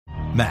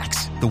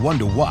Max, the one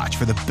to watch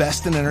for the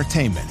best in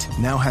entertainment,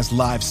 now has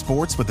live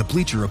sports with the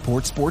Bleacher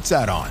Report sports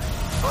add-on.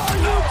 5,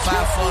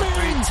 4, 3,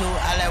 2,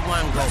 I let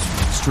one go.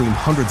 Stream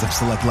hundreds of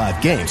select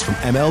live games from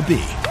MLB.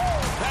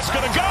 That's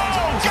gonna go!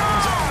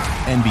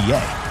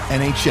 NBA,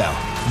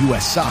 NHL,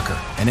 U.S. Soccer,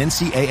 and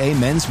NCAA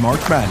Men's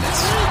March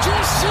Madness. We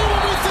just seen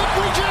what we think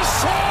we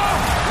just saw!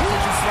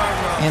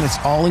 And it's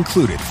all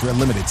included for a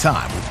limited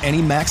time with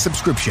any Max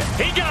subscription.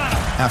 He got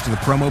him! After the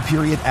promo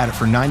period, add it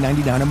for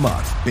 $9.99 a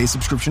month. Base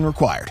subscription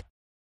required.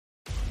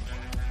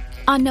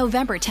 On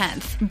November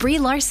 10th, Brie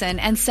Larson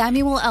and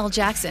Samuel L.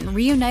 Jackson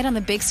reunite on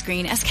the big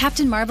screen as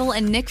Captain Marvel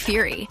and Nick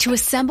Fury to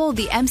assemble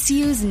the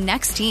MCU's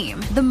next team,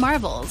 the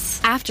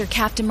Marvels. After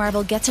Captain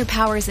Marvel gets her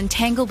powers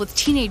entangled with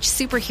teenage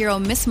superhero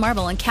Miss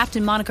Marvel and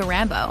Captain Monica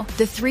Rambeau,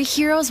 the three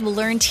heroes will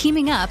learn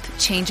teaming up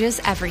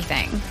changes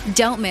everything.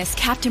 Don't miss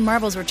Captain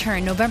Marvel's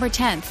return November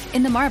 10th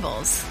in the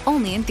Marvels,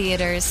 only in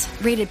theaters.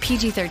 Rated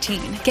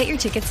PG-13. Get your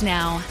tickets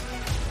now.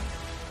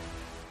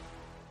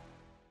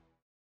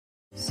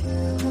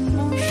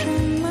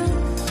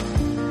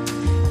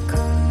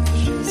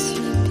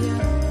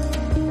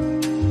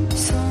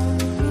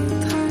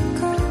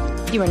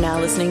 You are now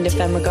listening to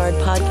Femme Regard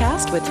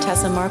Podcast with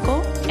Tessa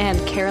Markle and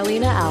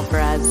Carolina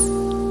Alvarez.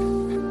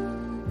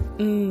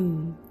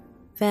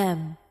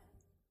 Femme.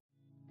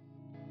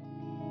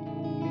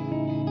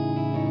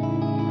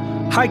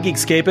 Hi,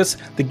 Geekscapists.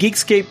 The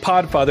Geekscape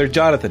podfather,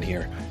 Jonathan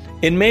here.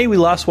 In May, we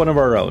lost one of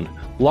our own,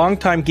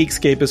 longtime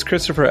Geekscapist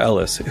Christopher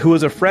Ellis, who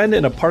was a friend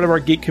and a part of our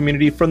geek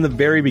community from the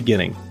very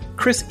beginning.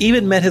 Chris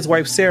even met his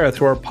wife Sarah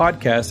through our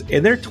podcast,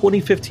 and their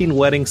 2015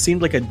 wedding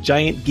seemed like a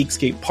giant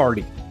Geekscape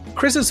party.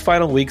 Chris's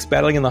final weeks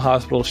battling in the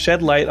hospital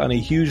shed light on a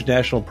huge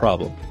national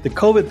problem. The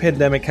COVID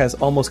pandemic has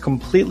almost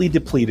completely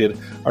depleted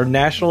our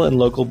national and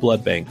local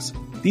blood banks.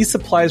 These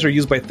supplies are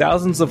used by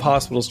thousands of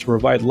hospitals to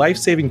provide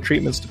life-saving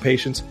treatments to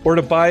patients or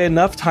to buy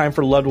enough time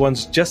for loved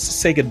ones just to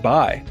say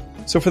goodbye.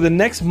 So for the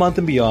next month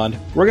and beyond,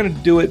 we're going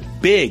to do it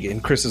big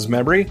in Chris's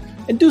memory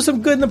and do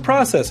some good in the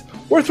process.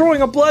 We're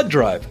throwing a blood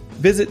drive.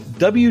 Visit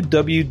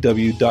www.aabb.org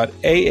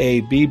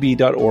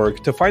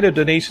to find a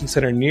donation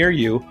center near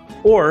you,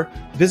 or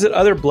visit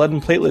other blood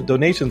and platelet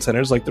donation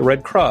centers like the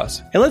Red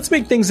Cross. And let's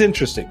make things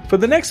interesting. For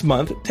the next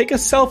month, take a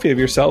selfie of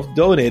yourself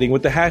donating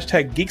with the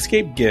hashtag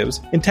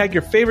GeekscapeGives and tag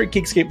your favorite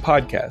Geekscape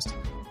podcast.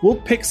 We'll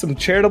pick some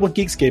charitable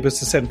Geekscapists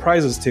to send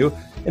prizes to,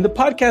 and the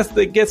podcast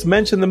that gets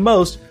mentioned the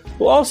most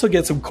will also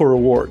get some cool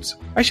rewards.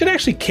 I should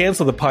actually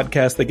cancel the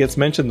podcast that gets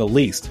mentioned the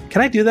least.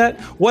 Can I do that?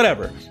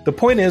 Whatever. The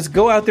point is,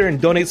 go out there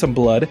and donate some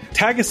blood,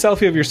 tag a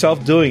selfie of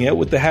yourself doing it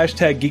with the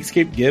hashtag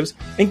GeekscapeGives,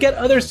 and get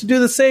others to do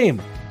the same.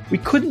 We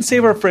couldn't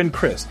save our friend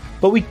Chris,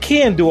 but we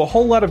can do a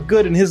whole lot of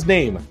good in his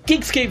name.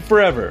 Geekscape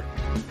forever!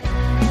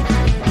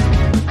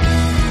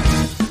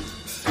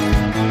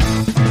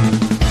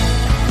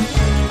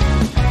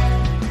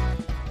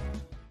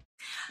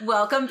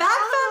 Welcome back,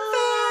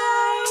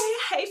 fam!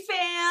 Hey,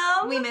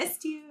 fam! We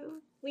missed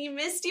you. We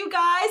missed you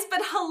guys,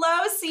 but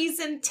hello,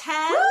 season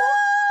 10. Woo!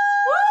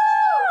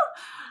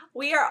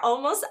 We are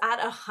almost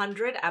at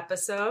 100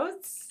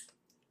 episodes.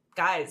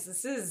 Guys,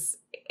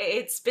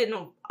 it's been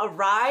a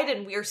ride,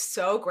 and we are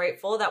so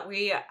grateful that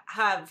we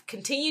have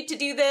continued to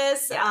do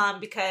this,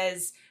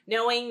 because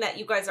knowing that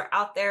you guys are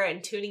out there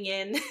and tuning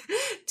in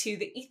to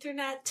the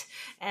Ethernet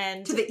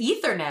and... To the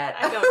Ethernet?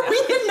 I don't know. Are we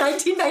in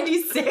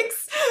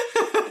 1996?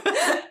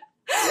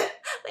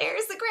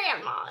 There's the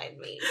grandma in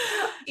me.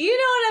 You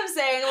know what I'm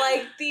saying?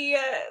 Like the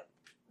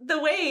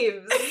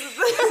waves.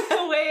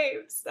 The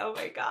waves. Oh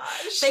my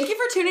gosh. Thank you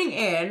for tuning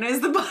in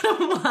is the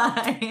bottom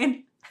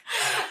line.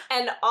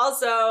 And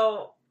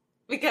also,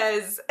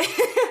 because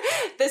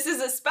this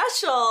is a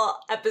special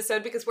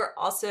episode because we're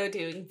also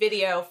doing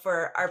video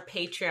for our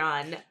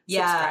Patreon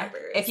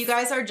subscribers. If you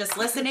guys are just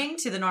listening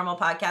to the normal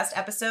podcast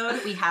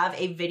episode, we have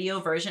a video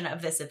version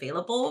of this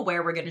available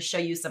where we're going to show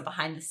you some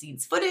behind the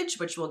scenes footage,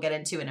 which we'll get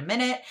into in a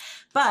minute.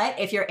 But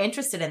if you're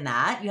interested in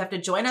that, you have to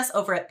join us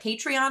over at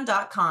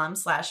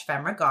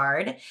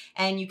patreon.com/femregard,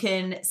 and you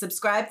can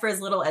subscribe for as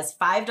little as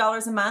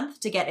 $5 a month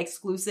to get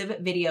exclusive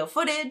video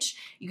footage.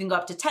 You can go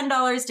up to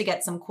 $10 to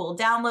get some cool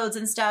downloads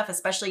and stuff,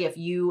 especially if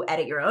you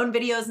edit your own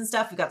videos and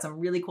stuff. We've got some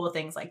really cool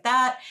things like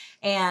that.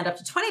 And up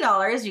to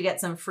 $20, you get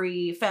some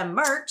free femme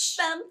merch.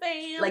 Femme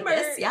like merch.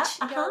 This. Yeah.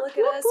 Y'all look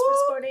at us. We're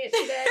sporting it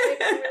today.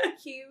 We're really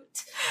cute.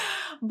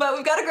 But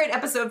we've got a great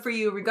episode for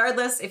you,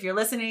 regardless if you're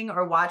listening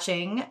or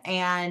watching.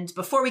 And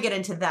before we get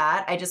into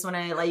that, I just want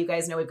to let you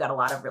guys know we've got a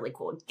lot of really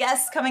cool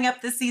guests coming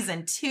up this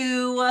season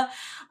too.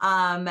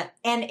 And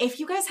if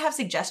you guys have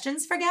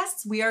suggestions for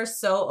guests, we are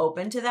so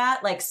open to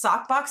that. Like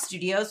Sockbox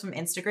Studios from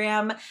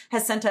Instagram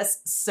has sent us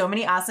so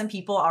many awesome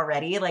people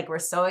already. Like, we're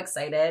so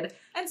excited.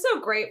 And so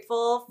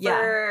grateful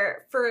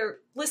for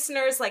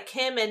listeners like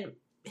him and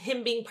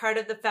him being part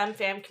of the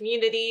FemFam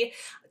community,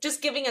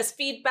 just giving us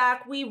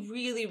feedback. We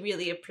really,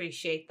 really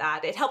appreciate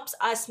that. It helps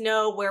us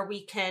know where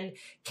we can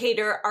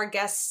cater our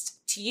guests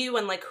to you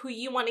and like who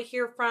you want to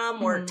hear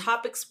from or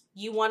topics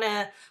you want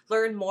to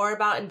learn more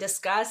about and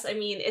discuss. I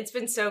mean, it's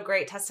been so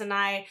great. Tessa and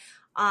I,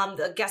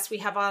 the guests we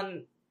have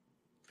on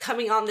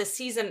coming on this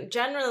season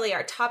generally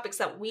are topics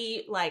that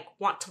we like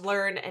want to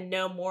learn and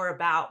know more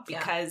about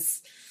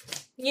because,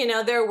 you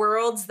know, they're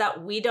worlds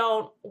that we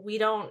don't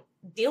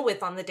deal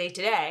with on the day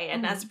to day.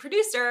 And as a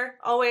producer,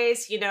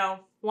 always, you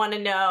know, want to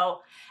know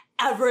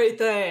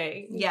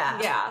everything. Yeah.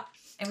 Yeah.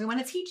 And we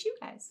want to teach you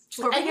guys.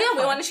 We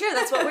want to share.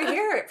 That's what we're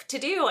here to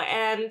do.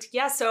 And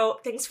yeah, so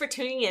thanks for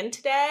tuning in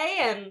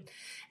today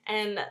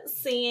and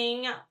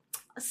seeing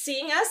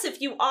us. If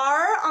you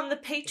are on the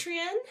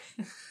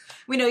Patreon,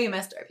 we know you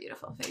missed our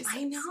beautiful faces.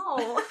 I know.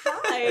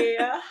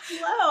 Hi.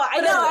 Hello.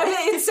 I know. I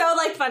mean, it's so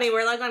like funny.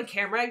 We're like on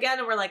camera again,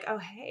 and we're like, oh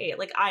hey,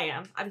 like I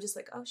am. I'm just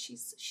like, oh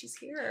she's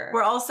here.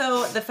 We're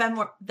also the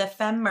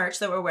femme merch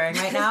that we're wearing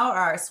right now are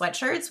our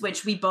sweatshirts,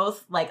 which we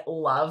both like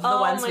love the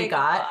ones we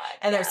got,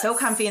 and they're so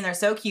comfy and they're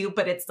so cute.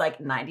 But it's like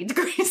 90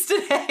 degrees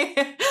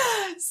today,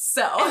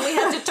 so and we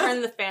had to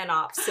turn the fan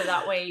off so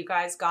that way you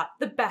guys got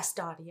the best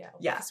audio.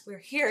 Yeah, because we're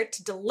here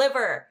to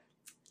deliver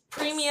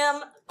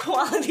premium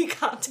quality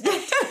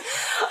content.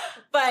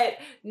 But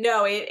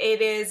no,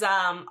 it is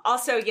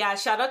also,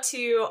 shout out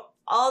to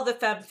all the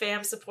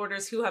FemFam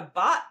supporters who have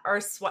bought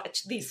our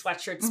these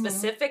sweatshirts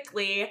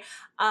specifically.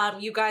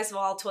 You guys have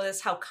all told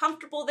us how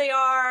comfortable they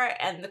are,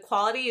 and the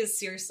quality is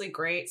seriously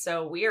great.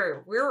 So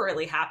we're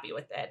really happy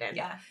with it. And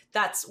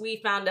we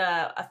found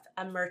a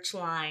merch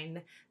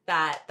line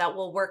that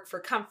will work for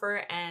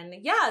comfort, and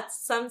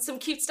it's some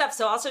cute stuff.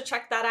 So also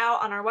check that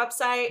out on our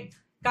website.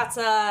 Got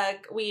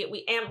we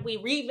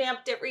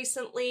revamped it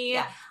recently.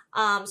 Yeah.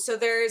 So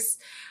there's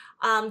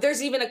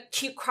even a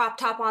cute crop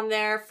top on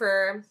there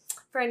for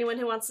anyone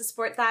who wants to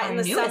sport that in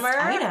the summer.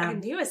 Our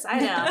newest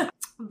item.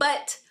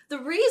 But the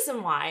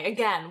reason why,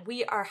 again,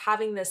 we are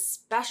having this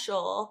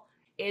special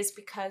is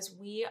because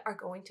we are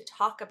going to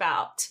talk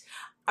about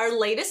our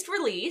latest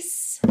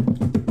release.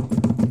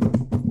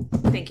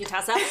 Thank you,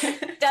 Tessa.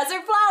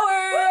 Desert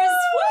Flowers.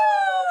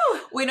 Woo!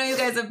 We know you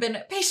guys have been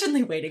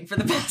patiently waiting for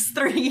the past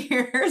 3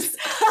 years.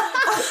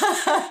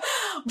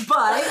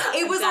 But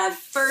it was our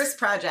first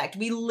project.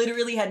 We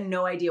literally had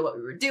no idea what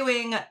we were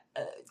doing.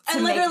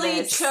 And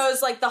literally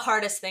chose like the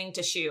hardest thing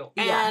to shoot.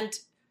 And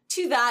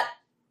to that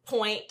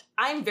point,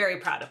 I'm very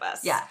proud of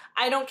us. Yeah.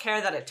 I don't care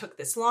that it took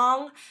this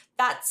long.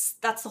 That's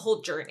the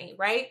whole journey,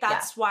 right?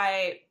 That's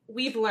why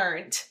we've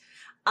learned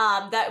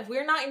that if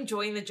we're not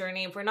enjoying the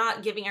journey, if we're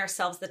not giving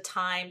ourselves the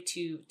time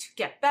to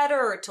get better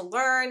or to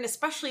learn,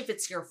 especially if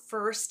it's your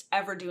first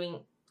ever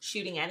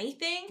shooting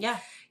anything. Yeah,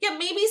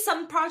 maybe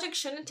some projects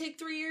shouldn't take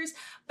 3 years,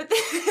 but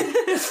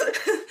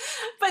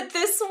but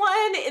this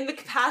one, in the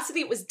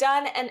capacity it was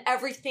done, and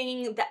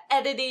everything, the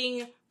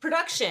editing,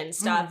 production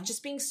stuff,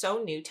 just being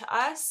so new to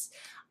us,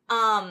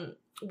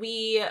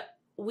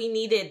 we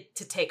needed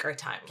to take our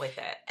time with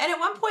it. And at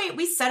one point,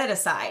 we set it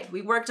aside.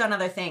 We worked on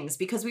other things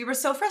because we were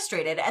so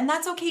frustrated. And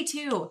that's okay,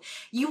 too.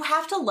 You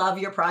have to love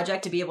your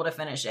project to be able to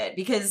finish it.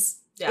 Because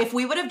if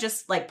we would have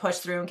just, like,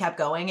 pushed through and kept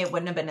going, it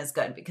wouldn't have been as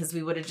good. Because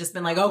we would have just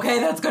been like, okay,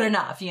 that's good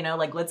enough. You know,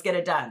 like, let's get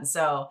it done.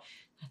 So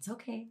that's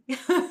okay.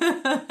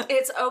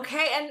 It's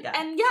okay.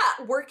 And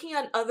working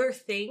on other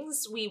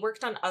things. We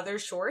worked on other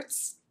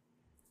shorts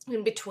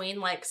in between,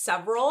 like,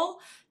 several.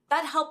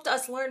 That helped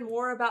us learn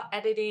more about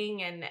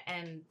editing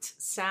and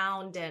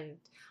sound and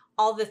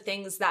all the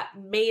things that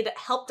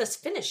helped us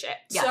finish it.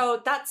 Yeah.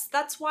 So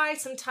that's why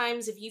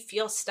sometimes if you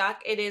feel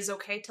stuck, it is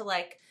okay to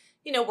like,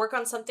 you know, work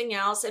on something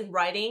else. And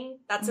writing,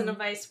 that's an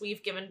advice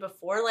we've given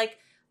before. Like,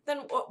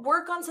 then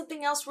work on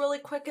something else really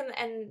quick,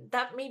 and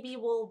that maybe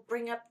will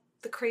bring up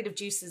the creative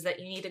juices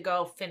that you need to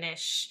go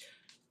finish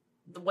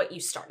what you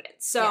started.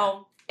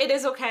 So it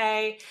is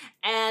okay.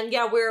 And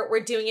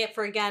we're doing it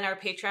for, again, our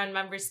Patreon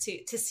members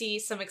to see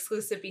some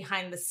exclusive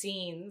behind the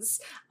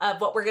scenes of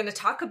what we're going to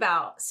talk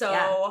about.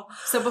 So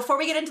before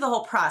we get into the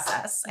whole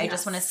process, I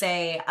just want to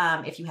say,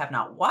 if you have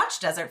not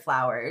watched Desert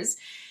Flowers,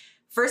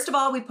 first of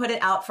all, we put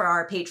it out for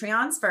our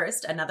Patreons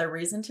first. Another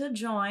reason to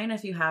join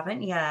if you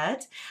haven't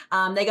yet.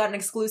 They got an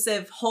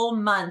exclusive whole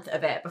month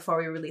of it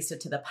before we released it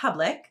to the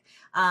public.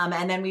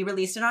 And then we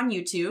released it on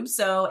YouTube.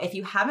 So if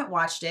you haven't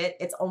watched it,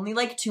 it's only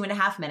like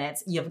 2.5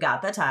 minutes. You've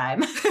got the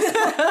time.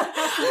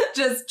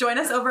 Just join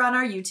us over on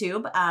our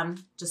YouTube.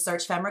 Just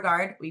search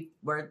FemRegard.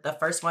 We're the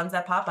first ones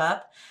that pop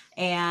up.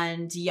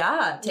 And take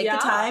the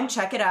time,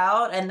 check it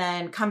out, and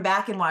then come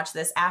back and watch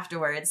this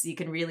afterwards so you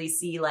can really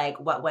see like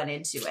what went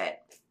into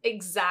it.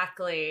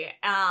 Exactly.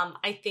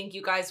 I think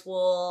you guys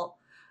will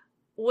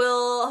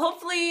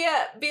hopefully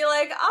be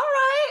like, all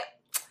right,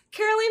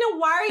 Carolina,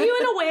 why are you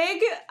in a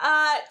wig?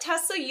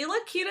 Tessa, you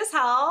look cute as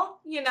hell.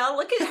 You know,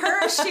 look at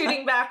her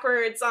shooting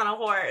backwards on a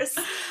horse.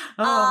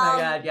 Oh my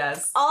God,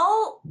 yes.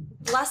 All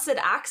blessed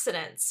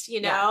accidents,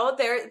 you know?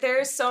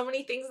 There's so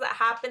many things that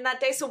happened that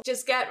day. So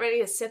just get ready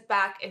to sit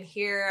back and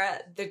hear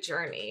the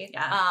journey.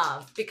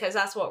 Yeah. Because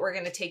that's what we're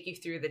going to take you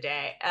through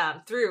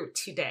through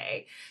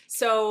today.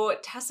 So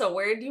Tessa,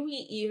 where do we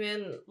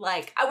even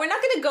we're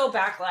not going to go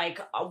back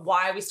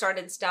why we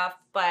started stuff,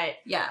 but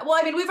well,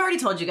 I mean, we've already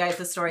told you guys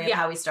the story of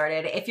how we started.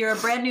 If you're a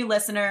brand new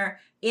listener,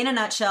 in a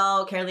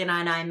nutshell, Carolina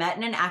and I met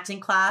in an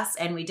acting class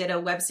and we did a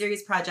web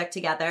series project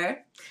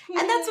together.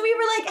 And that's when we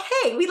were like,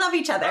 hey, we love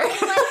each other. I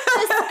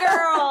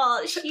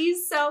like this girl.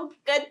 She's so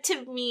good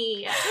to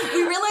me.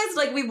 We realized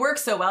like we work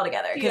so well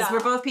together because we're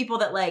both people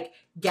that like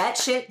get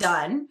shit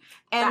done.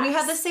 And we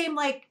had the same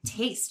like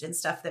taste and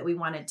stuff that we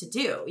wanted to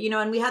do, you know,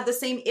 and we had the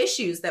same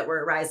issues that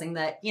were arising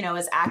that, you know,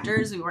 as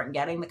actors, we weren't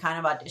getting the kind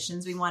of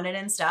auditions we wanted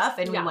and stuff.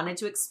 And we wanted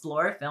to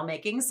explore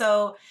filmmaking.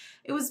 So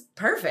it was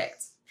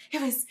perfect.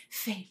 It was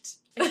fate.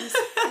 It was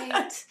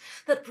fate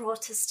that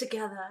brought us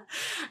together.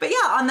 But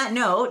yeah, on that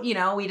note, you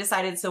know, we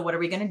decided, so what are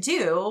we going to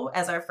do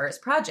as our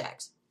first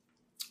project?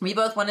 We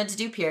both wanted to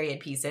do period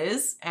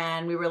pieces.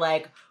 And we were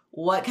like,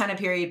 what kind of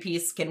period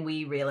piece can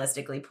we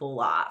realistically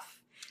pull off?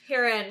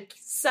 Here in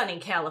sunny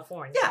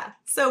California. Yeah.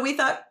 So we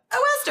thought, a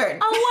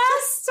Western. A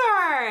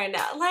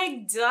Western.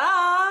 Like,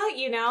 duh.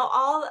 You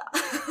know,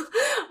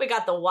 we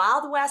got the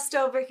Wild West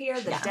over here,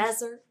 the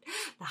desert,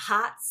 the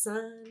hot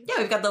sun. Yeah,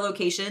 we've got the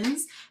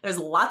locations. There's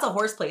lots of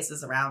horse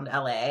places around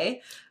LA.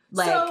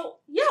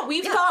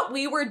 We thought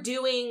we were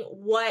doing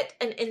what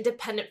an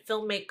independent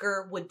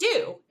filmmaker would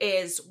do,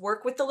 is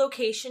work with the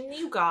location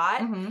you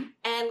got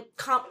and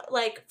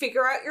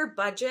figure out your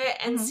budget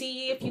and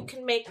see if you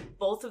can make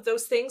both of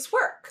those things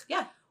work.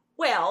 Yeah.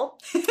 Well,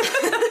 that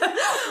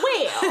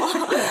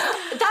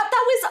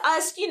was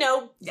us, you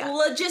know,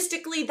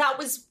 logistically, that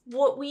was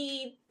what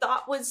we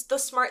thought was the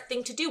smart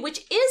thing to do, which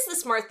is the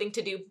smart thing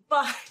to do,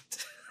 but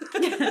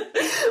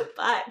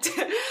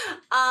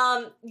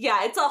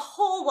it's a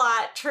whole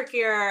lot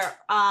trickier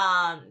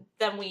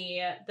than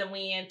we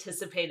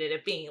anticipated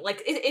it being.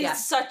 Like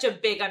it's such a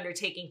big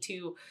undertaking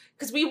too,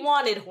 because we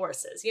wanted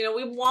horses, you know,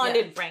 we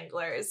wanted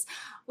wranglers.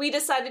 We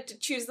decided to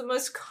choose the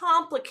most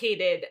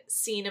complicated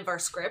scene of our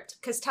script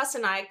because Tessa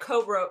and I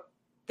co-wrote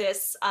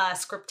this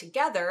script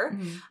together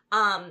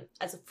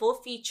as a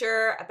full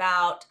feature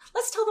about.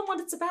 Let's tell them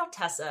what it's about,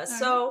 Tessa.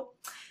 So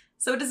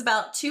it is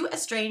about two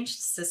estranged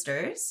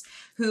sisters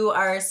who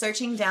are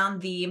searching down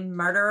the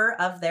murderer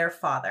of their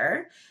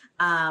father.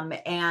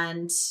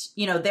 And,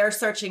 you know, they're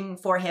searching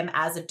for him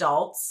as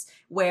adults,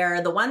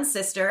 where the one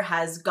sister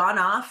has gone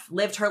off,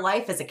 lived her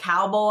life as a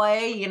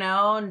cowboy, you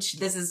know, and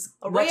this is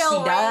what she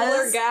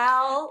does.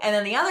 Gal. And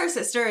then the other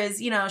sister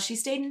is, you know, she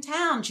stayed in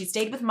town. She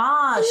stayed with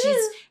Ma.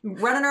 She's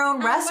running her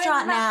own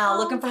restaurant now,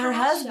 looking for her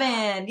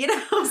husband, you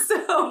know.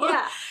 So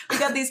we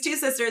got these two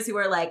sisters who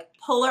are like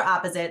polar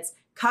opposites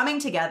coming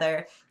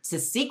together to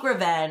seek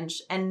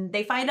revenge. And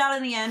they find out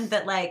in the end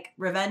that like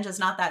revenge is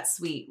not that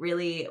sweet.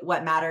 Really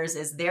what matters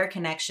is their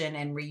connection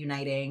and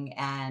reuniting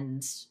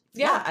and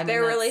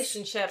their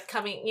relationship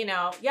coming, you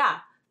know,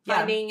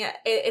 finding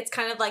it's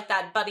kind of like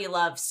that buddy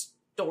love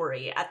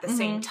story at the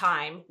same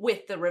time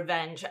with the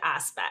revenge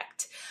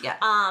aspect. Yeah.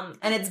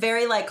 And it's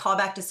very like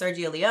callback to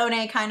Sergio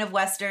Leone kind of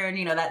Western,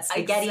 you know, that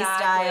spaghetti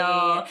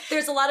style.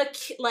 There's a lot of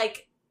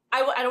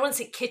I don't want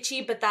to say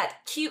kitschy, but that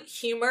cute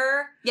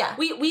humor. Yeah.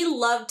 We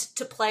loved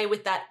to play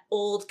with that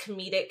old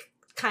comedic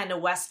kind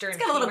of Western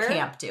humor. It's got a little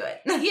camp to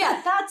it.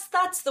 Yeah,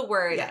 that's the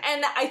word. Yeah.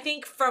 And I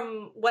think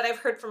from what I've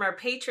heard from our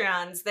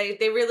Patreons,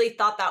 they really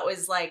thought that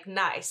was like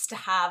nice to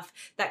have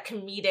that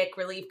comedic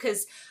relief,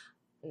 because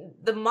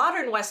the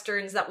modern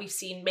Westerns that we've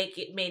seen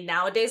made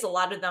nowadays, a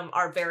lot of them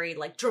are very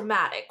like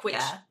dramatic, which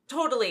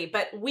totally,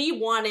 but we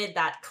wanted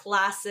that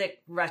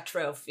classic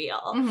retro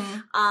feel.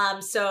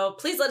 So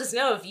please let us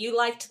know if you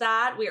liked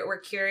that. We're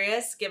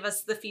curious. Give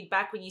us the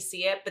feedback when you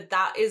see it, but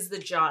that is the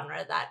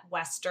genre, that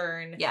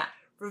Western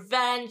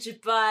revenge,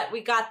 but we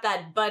got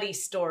that buddy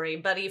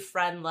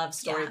friend love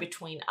story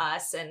between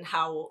us, and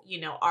how, you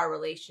know, our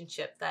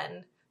relationship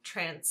then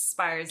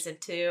transpires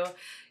into,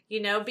 you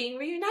know, being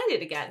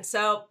reunited again.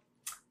 So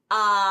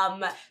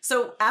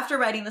after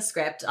writing the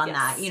script on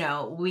that, you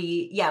know,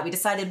 we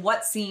decided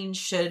what scene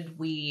should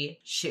we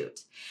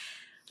shoot.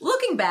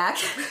 Looking back,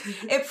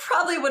 it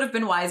probably would have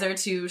been wiser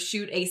to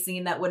shoot a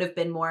scene that would have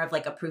been more of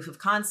like a proof of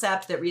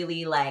concept that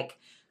really like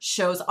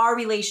shows our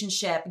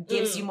relationship,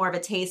 gives you more of a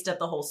taste of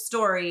the whole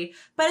story.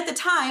 But at the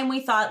time,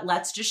 we thought,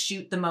 let's just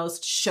shoot the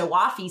most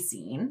show-offy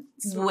scene,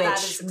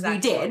 which we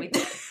did.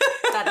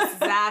 That is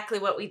exactly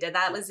what we did.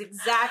 That was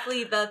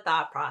exactly the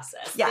thought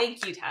process. Yeah.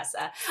 Thank you,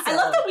 Tessa. So, I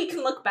love that we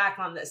can look back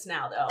on this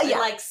now, though, and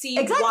like see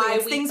why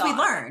it's things we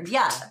learned.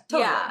 Yeah,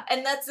 totally. Yeah,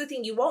 and that's the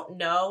thing. You won't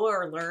know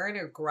or learn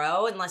or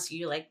grow unless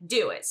you like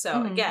do it.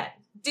 So again,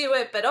 do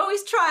it, but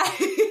always try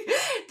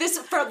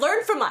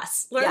learn from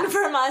us. Learn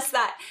from us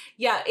that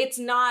it's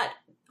not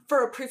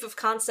for a proof of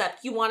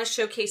concept. You want to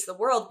showcase the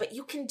world, but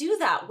you can do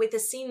that with a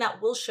scene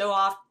that will show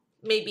off.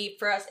 Maybe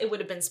for us, it would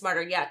have been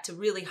smarter, to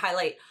really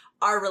highlight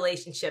our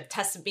relationship,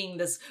 Tessa being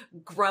this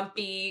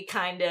grumpy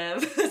kind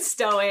of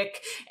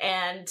stoic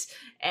and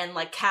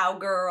like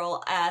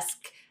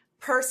cowgirl-esque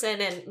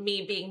person, and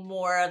me being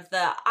more of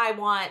the I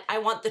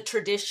want the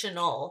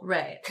traditional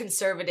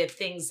conservative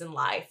things in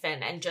life,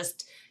 and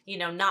just, you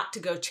know, not to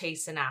go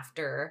chasing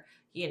after,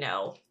 you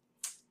know,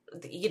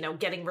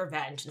 getting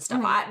revenge and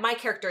stuff. My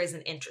character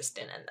isn't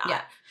interested in that.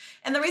 Yeah.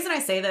 And the reason I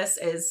say this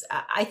is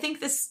I think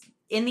this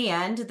in the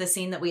end, the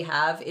scene that we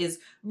have is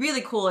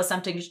really cool as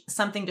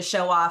something to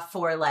show off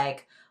for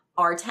like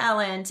our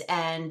talent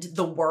and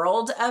the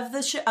world of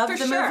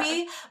the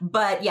movie.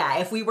 But yeah,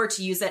 if we were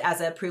to use it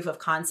as a proof of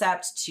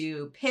concept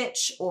to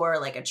pitch or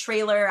like a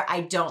trailer,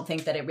 I don't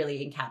think that it really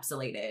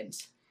encapsulated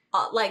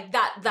like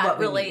that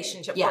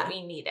relationship, what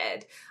we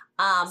needed.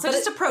 So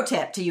just a pro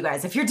tip to you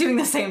guys if you're doing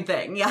the same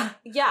thing.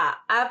 Yeah,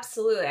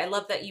 absolutely. I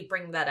love that you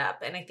bring that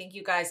up, and I think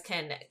you guys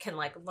can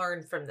like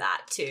learn from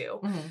that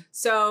too.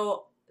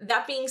 So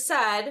that being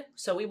said,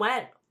 so we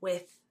went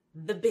with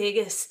the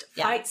biggest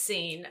fight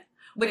scene,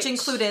 which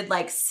included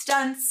like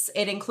stunts.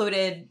 It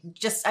included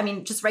just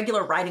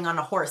regular riding on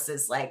a horse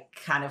is like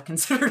kind of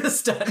considered a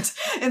stunt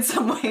in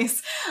some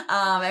ways.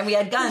 And we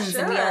had guns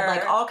and we had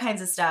like all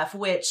kinds of stuff,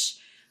 which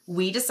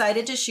we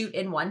decided to shoot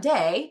in one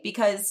day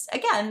because,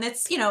 again,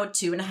 it's,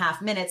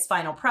 2.5 minutes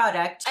final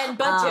product. And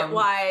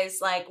budget-wise,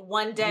 like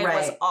one day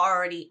was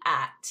already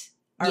at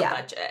our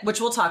budget. Which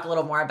we'll talk a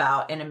little more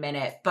about in a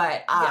minute.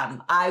 But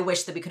I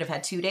wish that we could have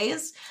had 2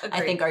 days.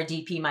 Agreed. I think our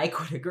DP Mike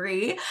would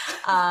agree.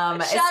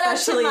 Shout out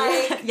to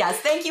Mike. Yes,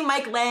 thank you,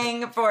 Mike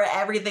Lang, for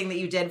everything that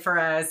you did for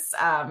us.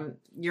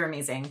 You're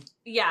amazing.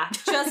 Yeah,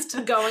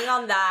 just going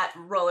on that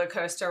roller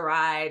coaster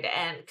ride,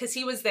 and because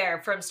he was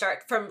there from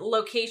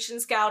location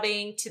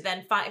scouting to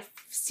then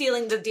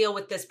sealing the deal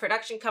with this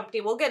production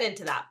company. We'll get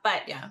into that,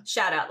 but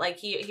shout out, like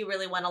he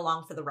really went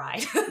along for the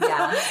ride.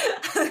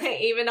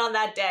 Even on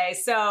that day.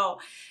 So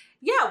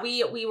yeah,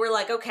 we were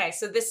like, okay,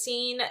 so this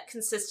scene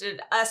consisted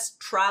of us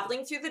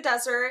traveling through the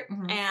desert,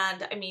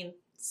 and I mean,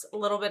 it's a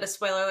little bit of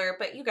spoiler alert,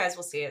 but you guys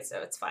will see it,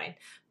 so it's fine.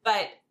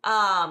 But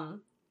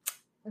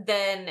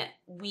then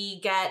we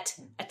get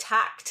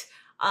attacked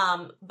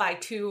by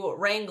 2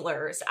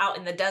 wranglers out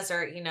in the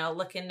desert,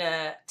 looking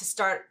to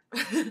start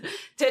to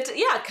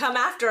come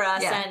after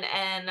us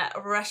and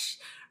rush.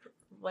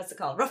 What's it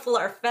called? Ruffle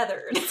our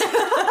feathers.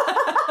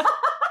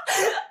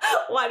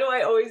 Why do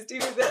I always do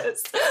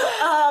this?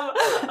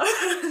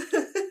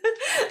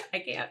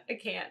 I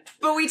can't.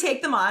 But we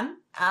take them on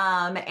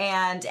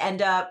and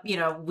end up,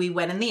 we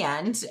win in the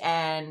end.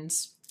 And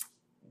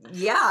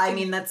yeah, I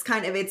mean, that's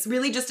it's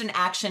really just an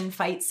action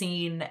fight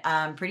scene.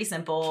 Pretty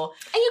simple.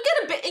 And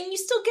you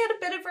still get a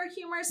bit of our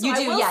humor. So you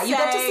do, you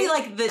get to see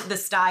like the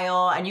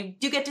style, and you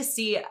do get to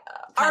see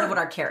kind of what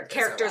our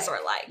characters are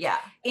like. Yeah.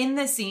 In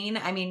the scene,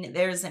 I mean,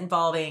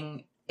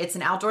 it's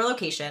an outdoor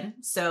location.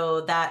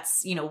 So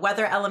that's,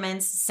 weather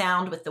elements,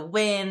 sound with the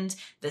wind,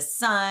 the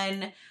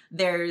sun,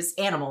 there's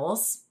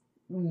animals.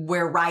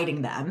 We're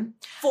riding them.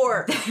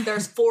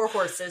 There's 4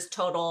 horses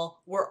total.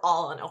 We're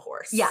all on a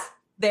horse. Yeah.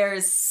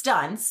 There's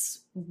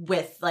stunts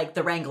with like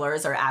the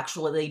wranglers are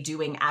actually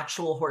doing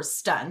actual horse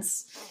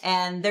stunts,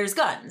 and there's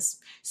guns.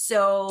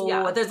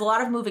 So there's a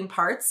lot of moving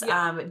parts.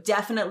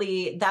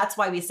 Definitely, that's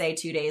why we say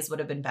 2 days would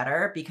have been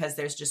better, because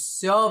there's just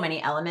so many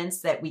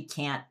elements that we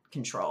can't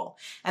control.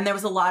 And there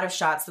was a lot of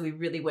shots that we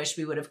really wish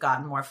we would have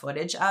gotten more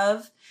footage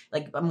of,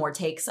 like more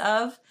takes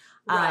of.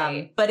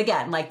 But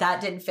again, like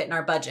that didn't fit in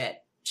our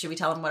budget. Should we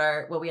tell them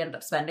what we ended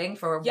up spending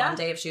for 1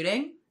 day of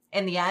shooting?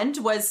 In the end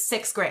was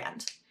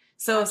 $6,000.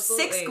 So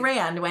Absolutely.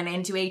 $6,000 went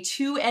into a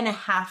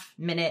 2.5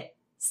 minute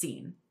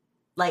scene.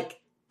 Like,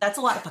 that's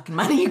a lot of fucking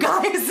money, you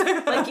guys.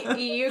 Like,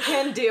 you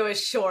can do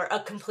a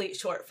complete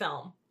short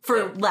film.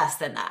 For less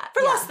than that.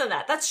 Less than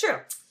that. That's true.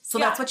 So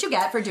that's what you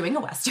get for doing a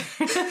Western.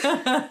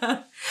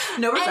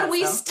 No regrets, and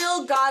we though.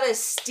 still got a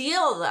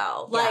steal,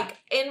 though. Like,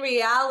 in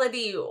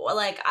reality,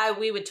 like,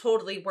 we would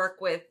totally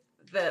work with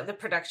the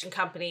production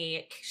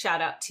company.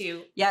 Shout out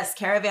to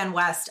Caravan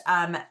West.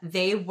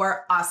 They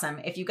were awesome.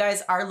 If you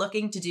guys are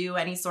looking to do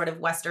any sort of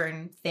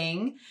Western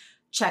thing,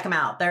 check them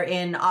out. They're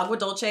in Agua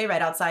Dulce,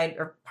 right outside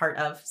or part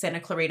of Santa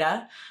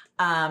Clarita.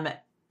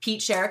 Pete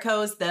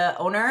Sherrico's the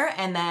owner,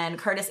 and then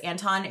Curtis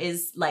Anton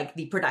is like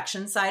the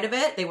production side of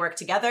it. They work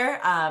together.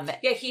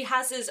 He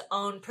has his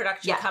own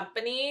production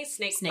company,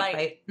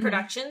 Snakebite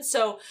Productions.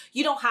 So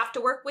you don't have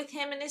to work with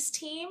him and his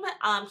team.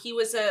 He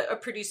was a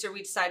producer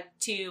we decided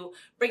to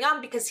bring on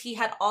because he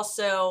had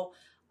also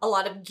a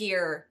lot of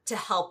gear to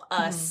help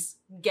us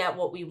get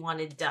what we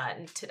wanted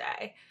done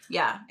today.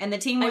 Yeah. And the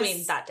team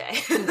was... that day.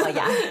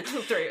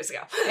 3 years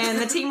ago. And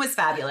the team was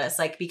fabulous.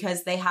 Like,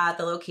 because they had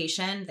the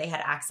location, they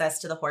had access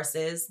to the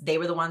horses. They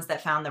were the ones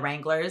that found the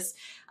wranglers.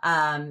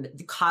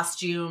 The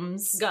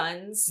costumes.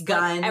 Guns.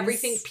 Like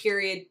everything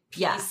period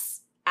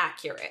piece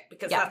accurate.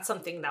 Because that's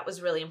something that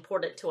was really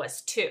important to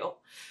us too.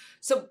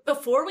 So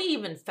before we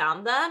even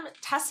found them,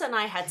 Tessa and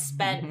I had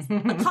spent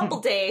a couple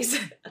days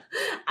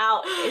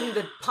out in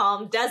the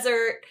Palm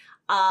Desert.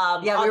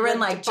 We were in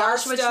like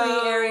Joshua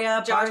Tree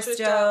area,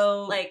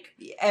 Barstow, like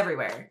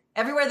everywhere.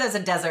 Everywhere there's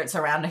a desert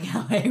surrounding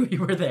LA, we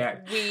were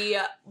there. We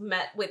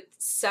met with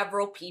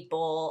several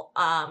people.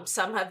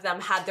 Some of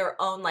them had their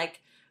own,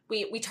 like,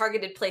 we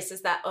targeted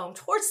places that owned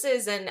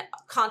horses and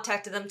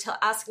contacted them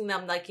asking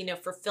them, like,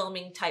 for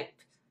filming type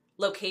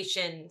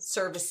location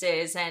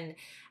services.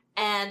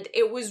 And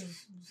it was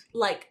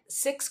like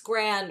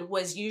 $6,000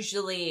 was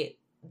usually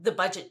the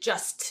budget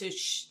just to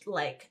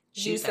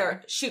shoot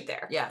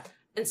there. Yeah.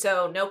 And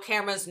so no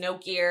cameras, no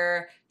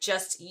gear,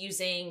 just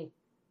using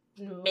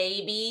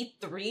maybe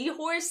 3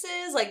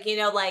 horses, like, you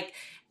know, like,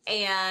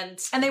 and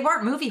they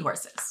weren't movie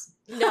horses.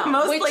 No,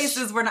 most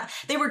places were not.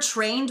 They were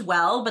trained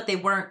well, but they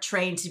weren't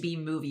trained to be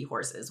movie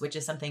horses, which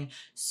is something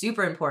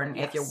super important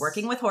if you're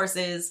working with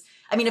horses.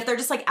 I mean, if they're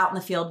just like out in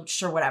the field,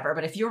 sure, whatever.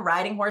 But if you're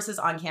riding horses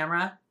on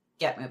camera,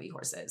 get movie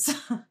horses.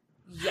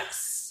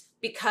 Yes,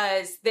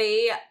 because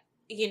they,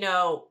 you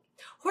know,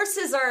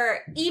 horses are,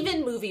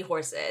 even movie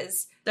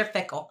horses, they're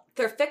fickle.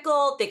 They're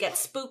fickle. They get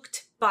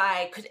spooked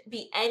by, could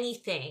be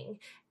anything.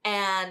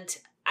 And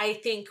I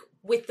think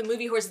with the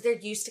movie horses, they're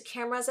used to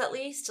cameras, at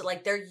least.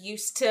 Like, they're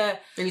used to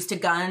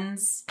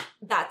guns.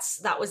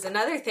 That was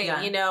another thing.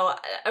 You know,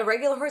 a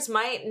regular horse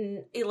might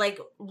like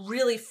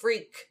really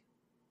freak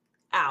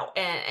out,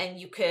 and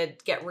you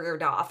could get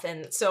reared off.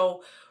 And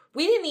so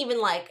we didn't even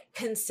like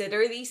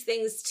consider these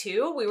things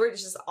too. We were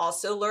just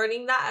also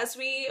learning that as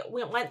we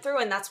went through.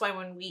 And that's why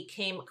when we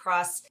came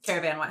across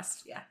Caravan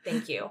West,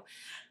 thank you,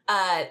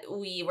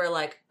 we were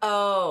like,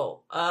 oh,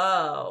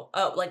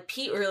 like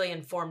Pete really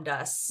informed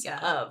us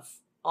of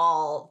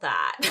all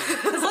that.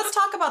 Let's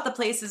talk about the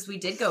places we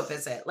did go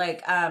visit.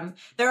 Like,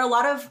 there are a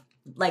lot of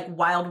like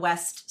Wild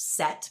West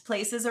set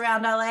places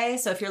around LA.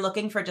 So if you're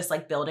looking for just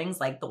like buildings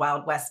like the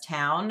Wild West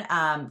town,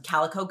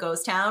 Calico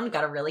Ghost Town,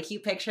 got a really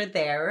cute picture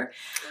there.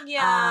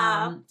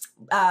 Yeah.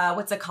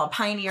 What's it called?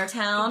 Pioneer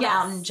Town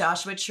out in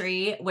Joshua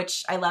Tree,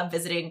 which I love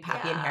visiting.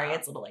 Pappy and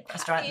Harriet's little like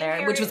restaurant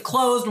there, which was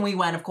closed when we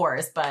went, of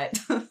course, but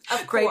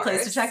great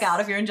place to check out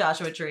if you're in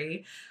Joshua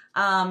Tree.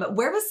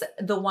 Where was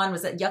the one?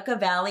 Was it Yucca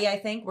Valley, I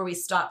think, where we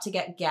stopped to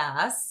get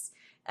gas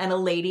and a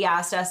lady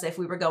asked us if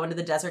we were going to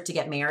the desert to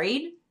get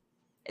married.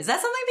 Is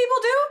that something people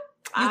do?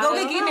 You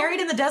go get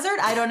married in the desert?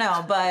 I don't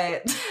know,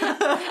 but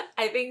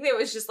I think it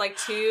was just like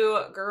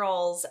 2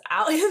 girls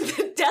out in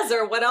the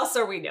desert. What else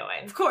are we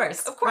doing? Of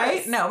course.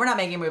 Right? No, we're not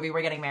making a movie.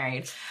 We're getting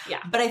married.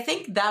 Yeah. But I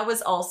think that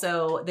was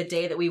also the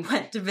day that we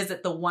went to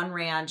visit the one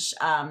ranch,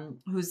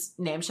 whose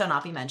name shall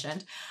not be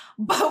mentioned.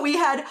 But we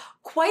had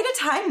quite a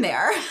time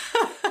there.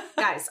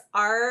 Guys,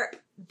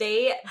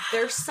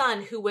 their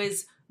son, who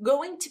was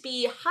going to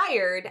be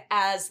hired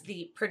as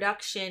the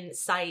production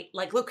site,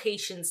 like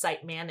location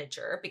site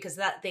manager, because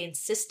that they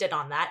insisted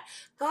on that,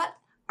 got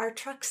our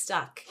truck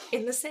stuck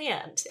in the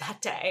sand that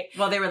day.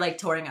 While they were like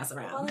touring us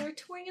around. And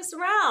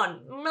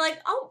we're like,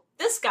 oh,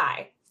 this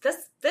guy,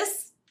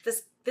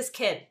 this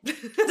kid.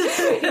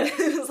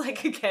 It was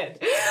like a kid.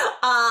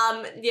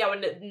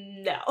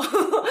 No.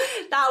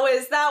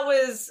 that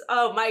was,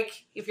 oh,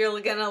 Mike, if you're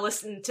gonna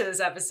listen to this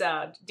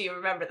episode, do you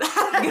remember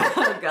that?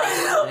 Oh,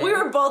 God. We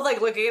were both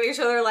like looking at each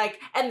other like,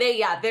 and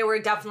they were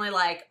definitely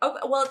like, oh,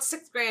 well, it's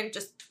 $6,000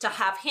 just to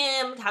have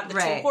him, to have the 2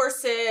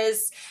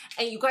 horses,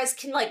 and you guys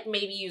can like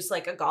maybe use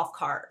like a golf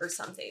cart or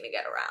something to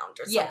get around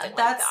or something like that. Yeah,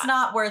 that's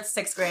not worth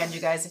 $6,000, you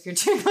guys, if you're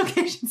doing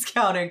location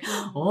scouting.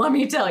 Let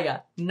me tell you,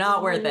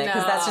 not worth it,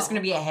 because that's just going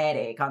to be a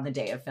headache on the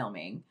day of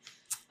filming.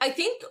 I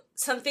think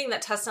something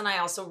that Tessa and I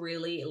also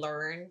really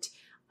learned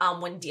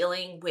when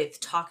dealing with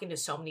talking to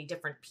so many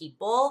different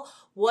people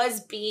was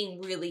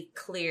being really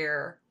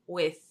clear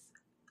with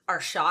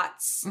our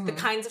shots, the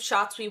kinds of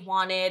shots we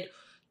wanted,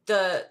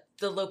 the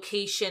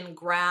location,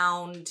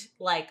 ground,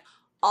 like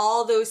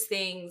all those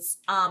things,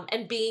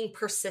 and being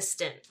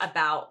persistent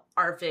about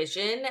our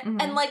vision,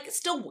 and like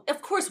still,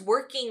 of course,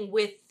 working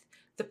with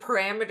the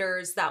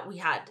parameters that we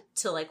had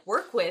to like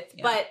work with.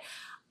 But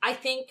I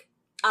think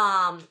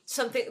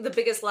the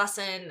biggest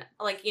lesson,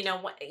 like, you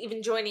know,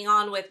 even joining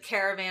on with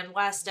Caravan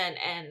West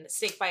and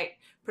Snakebite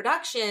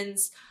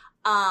Productions,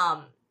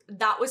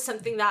 that was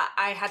something that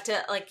I had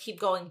to like keep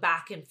going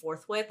back and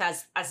forth with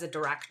as a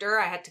director.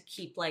 I had to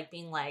keep like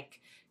being like,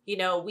 you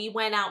know, we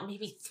went out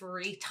maybe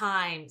 3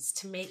 times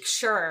to make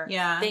sure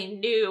they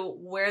knew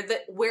where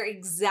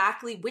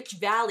exactly which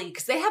valley,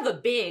 because they have a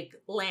big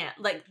land,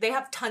 like they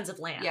have tons of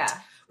land. Yeah.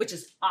 Which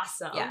is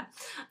awesome. Yeah.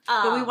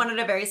 But we wanted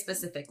a very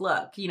specific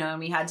look, you know, and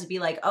we had to be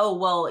like, oh,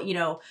 well, you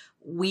know,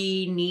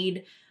 we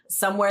need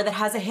somewhere that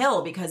has a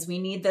hill because we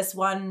need this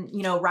one,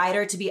 you know,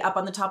 rider to be up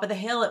on the top of the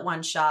hill at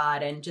one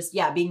shot, and just,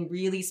 being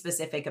really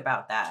specific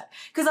about that.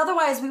 Because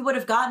otherwise we would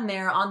have gotten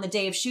there on the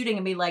day of shooting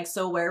and be like,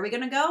 so where are we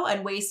going to go?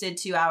 And wasted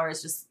 2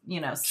 hours just, you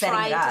know,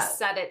 setting it up. Trying to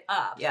set it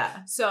up.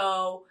 Yeah.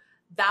 So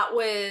that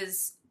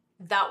was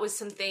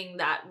something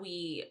that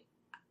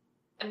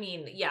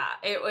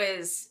it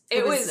was a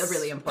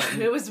really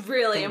important. It was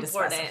really thing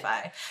important. To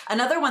specify.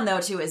 Another one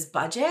though too is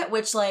budget,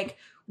 which like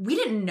we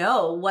didn't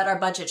know what our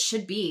budget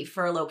should be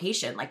for a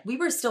location. Like we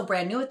were still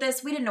brand new at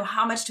this. We didn't know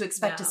how much to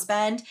expect to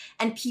spend,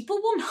 and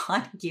people will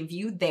not give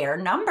you their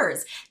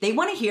numbers. They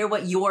want to hear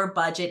what your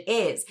budget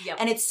is. Yep.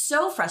 And it's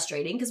so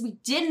frustrating because we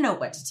didn't know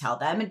what to tell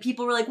them. And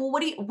people were like, well,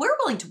 we're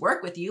willing to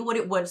work with you.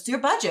 What's your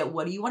budget?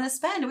 What do you want to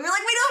spend? And we were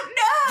like, we don't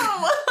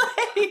know.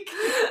 Like,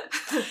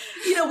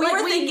 you know, we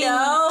were thinking,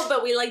 no,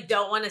 but we like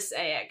don't want to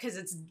say it because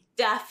it's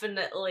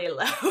definitely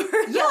lower.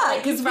 Yeah,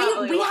 because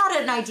we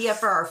had an idea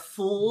for our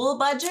full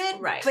budget,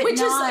 right? But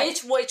which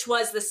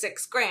was the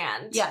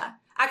 $6,000. Yeah,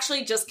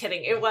 actually, just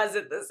kidding. It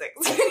wasn't the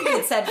 $6,000.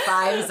 It said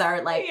 5 is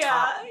our like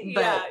top.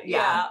 But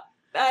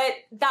But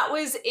that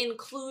was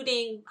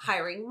including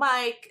hiring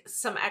Mike,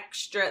 some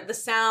extra, the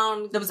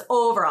sound. That was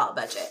overall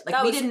budget.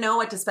 Like, we didn't know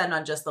what to spend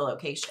on just the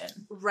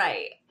location.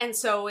 Right. And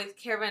so with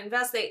Caravan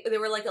Invest, they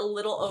were like a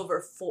little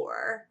over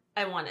 4,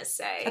 I want to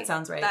say. That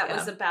sounds right. That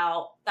was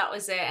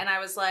it. And I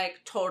was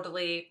like,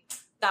 totally,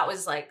 that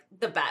was like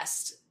the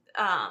best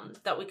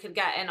that we could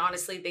get. And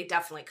honestly, they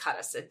definitely cut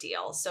us a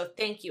deal. So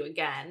thank you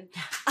again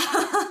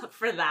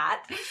for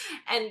that.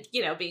 And,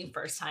 you know, being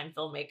first time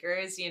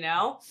filmmakers, you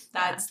know,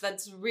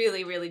 that's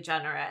really, really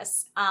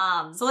generous.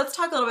 So let's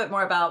talk a little bit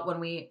more about when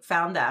we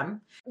found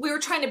them. We were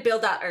trying to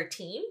build out our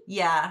team.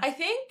 Yeah. I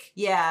think.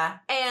 Yeah.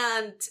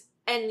 And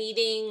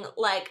needing,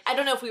 like, I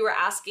don't know if we were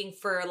asking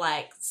for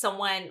like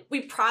someone,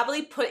 we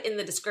probably put in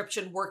the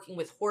description working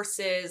with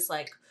horses,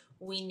 like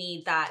we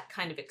need that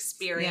kind of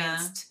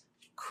experienced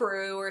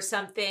crew or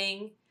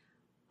something.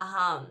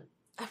 I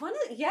want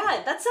to,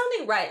 that's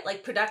sounding right,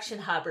 like production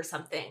hub or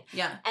something.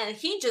 Yeah. And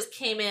he just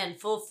came in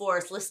full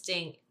force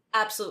listing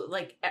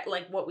absolutely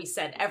like what we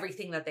said,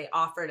 everything that they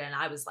offered, and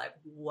I was like,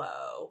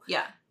 whoa.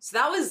 Yeah. So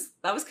that was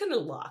kind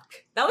of luck.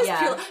 That was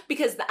pure,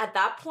 because at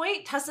that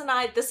point,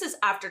 this is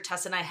after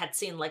Tess and I had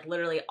seen like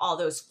literally all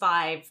those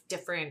 5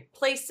 different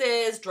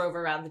places, drove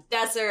around the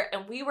desert,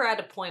 and we were at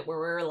a point where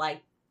we were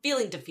like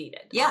feeling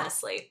defeated,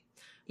 honestly.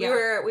 We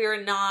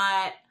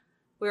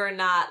were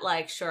not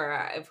like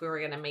sure if we were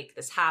going to make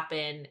this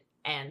happen.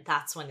 And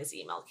that's when his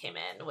email came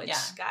in, which,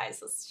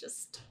 guys, it's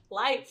just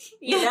life,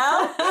 you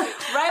know?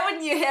 Right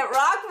when you hit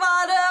rock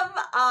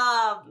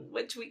bottom,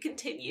 which we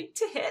continued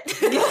to hit.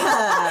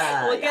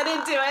 Yeah. We'll get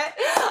into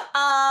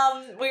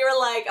it. We were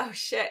like, oh,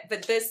 shit.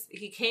 But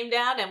he came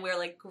down and we were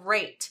like,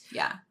 great.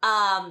 Yeah.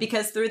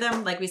 Because through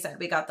them, like we said,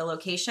 we got the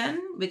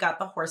location, we got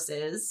the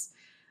horses.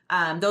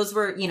 Those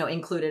were, you know,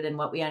 included in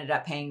what we ended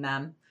up paying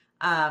them.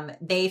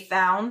 They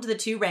found the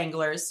 2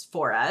 Wranglers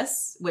for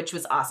us, which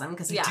was awesome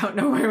because I don't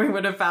know where we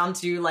would have found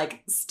 2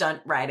 like stunt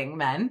riding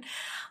men.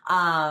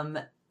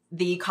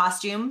 The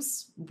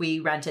costumes we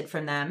rented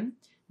from them.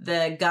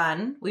 The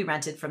gun we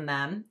rented from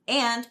them.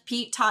 And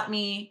Pete taught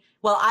me,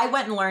 well, I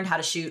went and learned how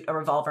to shoot a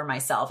revolver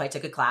myself. I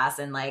took a class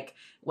and like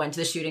went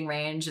to the shooting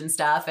range and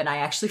stuff. And I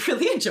actually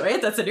really enjoy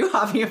it. That's a new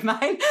hobby of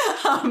mine.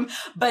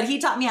 But he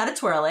taught me how to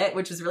twirl it,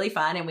 which was really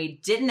fun. And we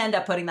didn't end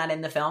up putting that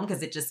in the film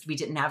because we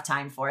didn't have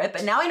time for it.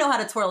 But now I know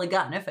how to twirl a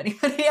gun if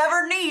anybody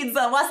ever needs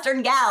a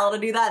Western gal to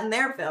do that in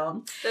their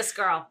film. This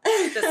girl.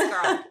 But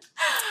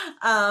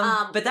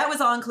that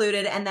was all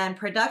included. And then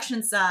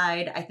production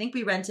side, I think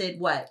we rented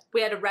what?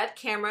 We had a red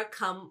camera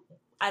come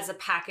as a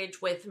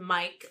package with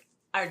Mike,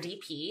 our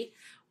DP.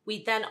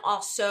 We then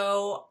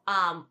also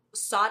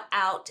sought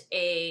out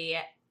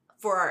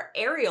for our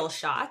aerial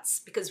shots,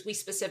 because we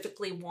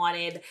specifically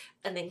wanted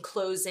an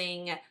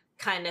enclosing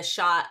kind of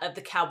shot of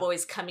the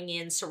cowboys coming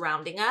in,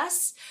 surrounding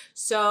us.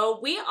 So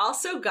we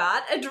also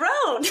got a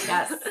drone.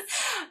 Yes.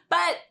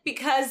 But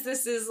because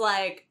this is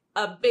like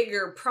a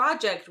bigger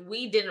project,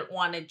 we didn't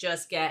want to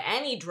just get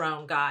any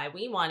drone guy.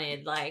 We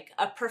wanted like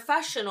a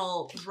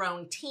professional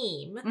drone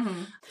team.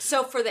 Mm-hmm.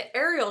 So for the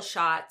aerial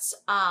shots,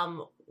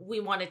 we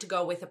wanted to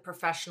go with a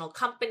professional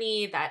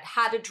company that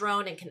had a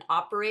drone and can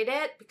operate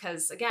it,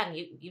 because again,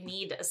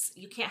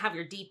 you can't have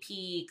your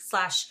DP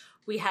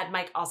 / we had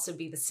Mike also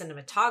be the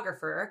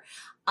cinematographer.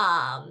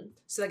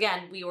 So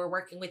again, we were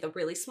working with a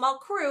really small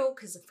crew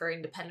because for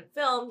independent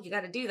film, you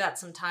got to do that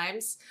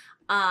sometimes.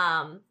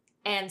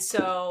 And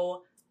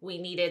so we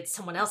needed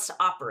someone else to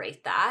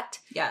operate that.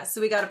 Yeah.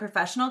 So we got a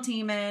professional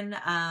team in,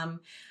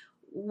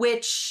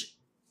 which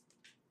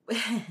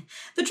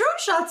the drone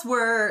shots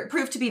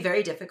proved to be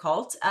very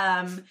difficult.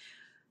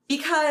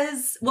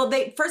 Because, well,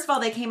 first of all,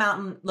 they came out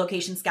and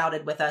location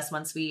scouted with us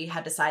once we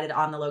had decided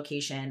on the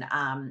location.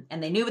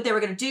 And they knew what they were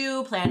going to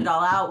do, planned it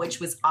all out, which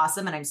was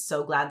awesome. And I'm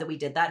so glad that we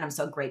did that. And I'm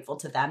so grateful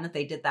to them that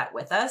they did that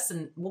with us.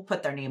 And we'll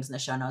put their names in the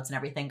show notes and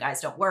everything, guys.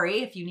 Don't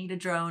worry if you need a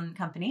drone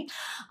company.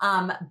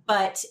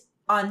 But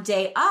on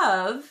day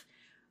of,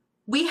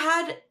 we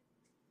had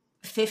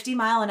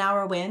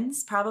 50-mile-an-hour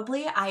winds,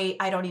 probably.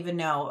 I don't even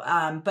know.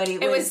 But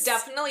it was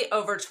definitely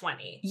over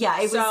 20.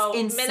 Yeah, it was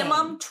insane.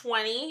 Minimum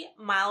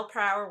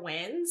 20-mile-per-hour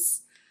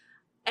winds.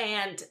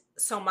 And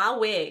so my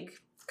wig,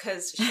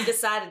 because she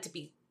decided to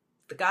be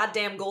the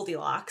goddamn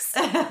Goldilocks,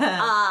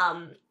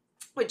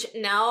 which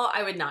now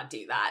I would not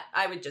do that.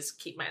 I would just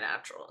keep my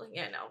natural,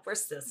 we're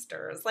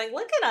sisters. Like,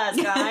 look at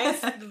us, guys.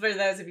 For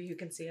those of you who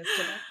can see us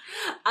today.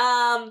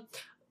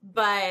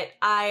 But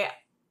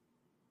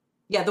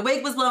yeah, the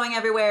wig was blowing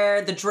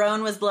everywhere. The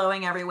drone was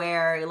blowing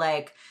everywhere.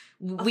 Like,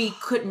 we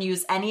couldn't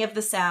use any of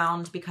the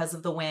sound because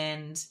of the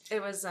wind. It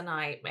was a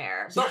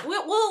nightmare. Yeah. But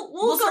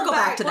we'll circle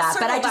back to that.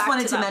 But I just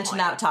wanted to mention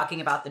that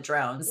talking about the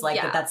drones.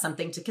 Like, that's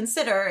something to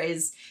consider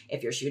is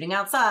if you're shooting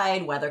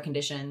outside, weather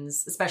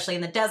conditions, especially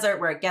in the desert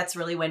where it gets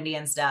really windy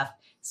and stuff,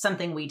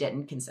 something we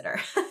didn't consider.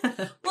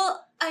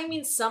 Well, I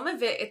mean, some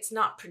of it's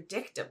not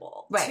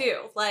predictable, right.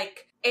 too.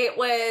 Like, it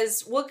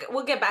was,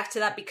 we'll get back to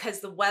that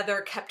because the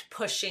weather kept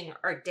pushing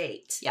our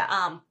date.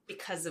 Yeah.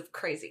 Because of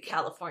crazy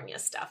California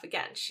stuff.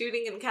 Again,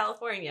 shooting in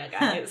California,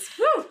 guys.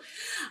 Woo!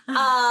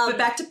 But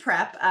back to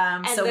prep.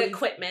 And so the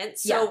equipment.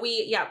 So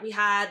we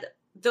had,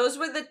 those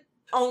were the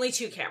only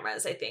 2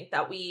 cameras, I think,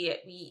 that we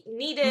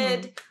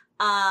needed.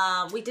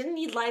 We didn't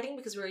need lighting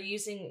because we were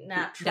using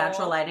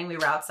natural lighting. We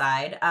were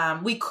outside.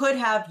 We could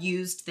have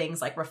used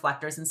things like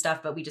reflectors and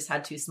stuff, but we just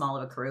had too small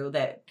of a crew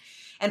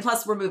and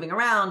plus we're moving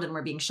around and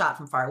we're being shot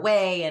from far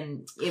away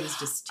and it was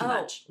just too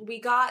much.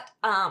 We got,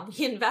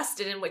 we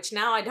invested in, which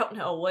now I don't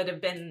know would have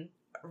been,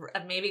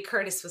 maybe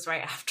Curtis was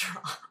right after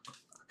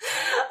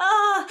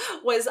all,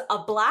 was a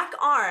black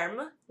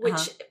arm,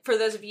 which for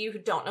those of you who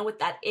don't know what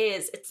that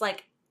is, it's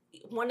like,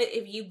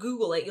 if you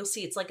Google it, you'll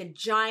see it's like a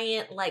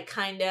giant, like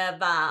kind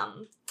of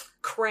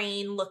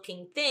crane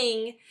looking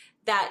thing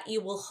that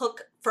you will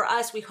hook. For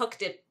us, we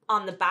hooked it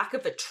on the back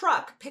of a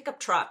pickup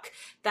truck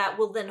that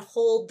will then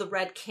hold the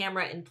Red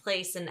camera in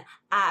place and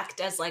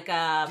act as like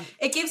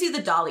it gives you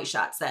the dolly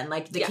shots then,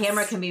 like the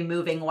camera can be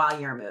moving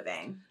while you're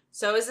moving.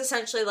 So it's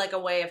essentially like a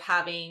way of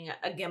having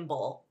a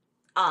gimbal.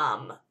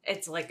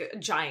 It's like a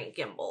giant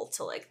gimbal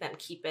to like then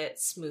keep it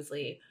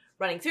smoothly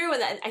running through.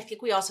 And then I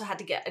think we also had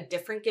to get a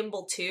different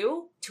gimbal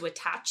too to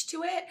attach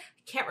to it.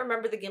 I can't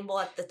remember the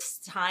gimbal at the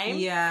time.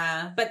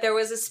 Yeah. But there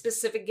was a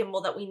specific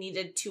gimbal that we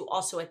needed to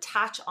also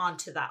attach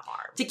onto that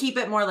arm. To keep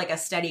it more like a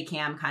steady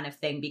cam kind of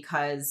thing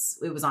because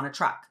it was on a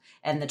truck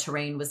and the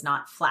terrain was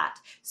not flat.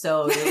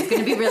 So it was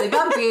going to be really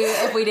bumpy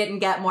if we didn't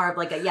get more of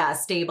like a,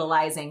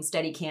 stabilizing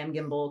steady cam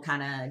gimbal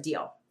kind of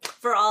deal.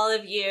 For all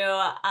of you,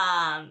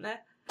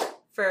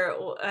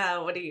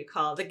 what do you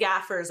call the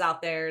gaffers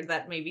out there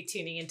that may be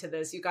tuning into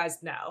this, you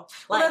guys know.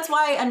 Well, that's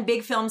why on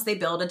big films they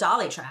build a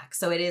dolly track.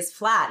 So it is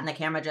flat and the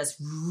camera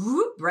just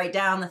whoop right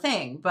down the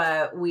thing.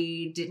 But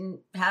we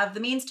didn't have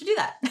the means to do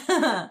that.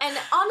 And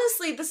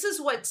honestly, this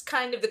is what's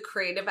kind of the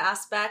creative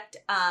aspect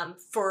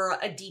for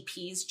a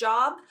DP's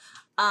job.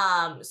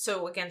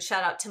 So again,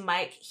 shout out to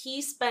Mike.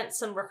 He spent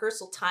some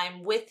rehearsal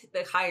time with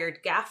the hired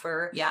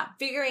gaffer,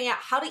 figuring out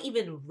how to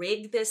even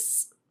rig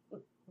this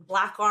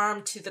black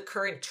arm to the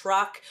current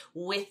truck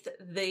with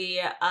the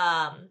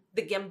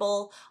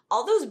gimbal.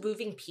 All those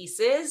moving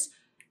pieces,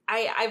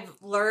 I've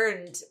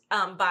learned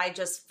by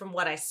just from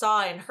what I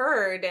saw and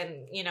heard,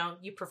 and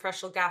you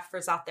professional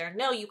gaffers out there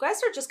know, you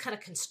guys are just kind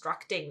of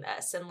constructing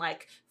this and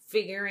like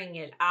figuring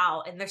it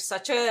out. And there's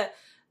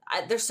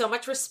so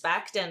much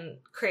respect and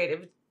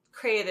creative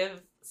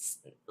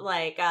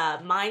like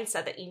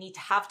mindset that you need to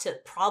have to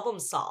problem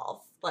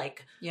solve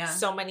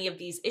so many of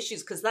these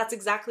issues, because that's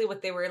exactly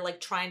what they were like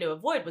trying to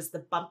avoid was the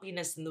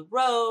bumpiness in the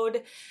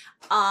road.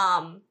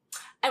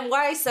 And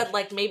why I said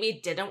like maybe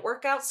it didn't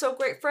work out so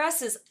great for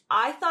us is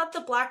I thought the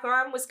black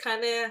arm was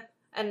kind of,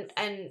 and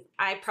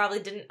I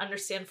probably didn't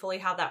understand fully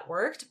how that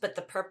worked, but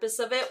the purpose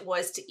of it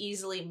was to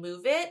easily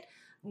move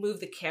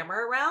the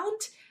camera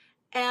around.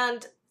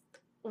 And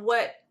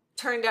what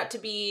turned out to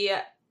be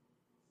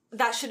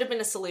that should have been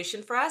a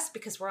solution for us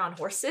because we're on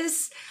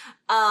horses.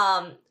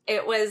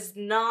 It was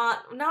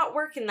not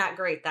working that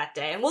great that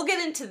day. And we'll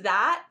get into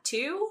that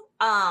too,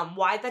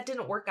 why that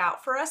didn't work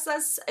out for us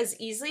as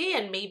easily,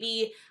 and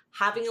maybe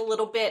having a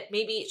little bit,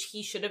 maybe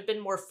he should have been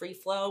more free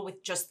flow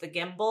with just the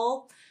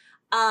gimbal.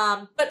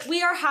 But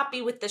we are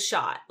happy with the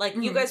shot. Like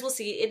you guys will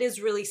see, it is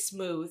really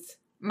smooth.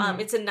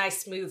 It's a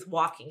nice, smooth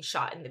walking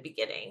shot in the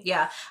beginning.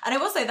 Yeah. And I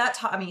will say that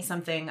taught me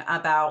something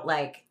about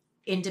like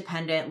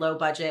independent, low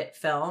budget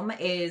film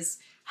is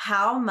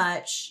how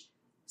much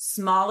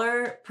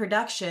smaller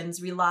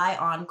productions rely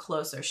on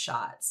closer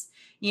shots.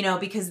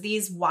 Because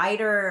these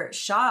wider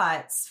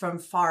shots from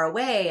far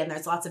away and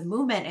there's lots of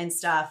movement and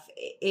stuff,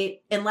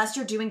 unless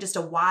you're doing just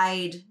a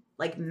wide,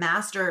 like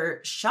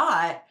master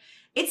shot,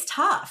 it's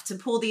tough to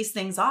pull these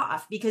things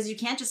off because you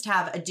can't just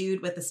have a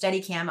dude with a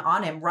steady cam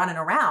on him running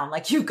around.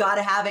 Like you've got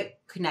to have it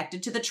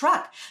connected to the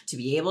truck to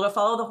be able to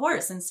follow the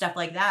horse and stuff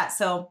like that.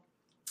 So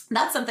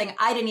that's something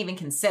I didn't even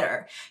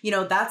consider.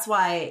 That's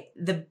why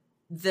the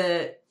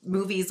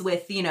movies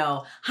with,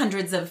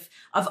 hundreds of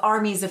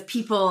armies of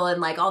people and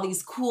like all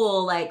these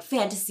cool like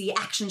fantasy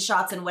action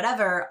shots and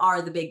whatever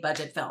are the big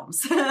budget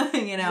films,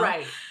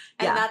 Right.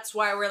 And that's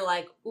why we're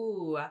like,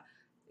 ooh,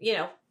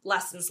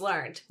 lessons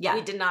learned. Yeah.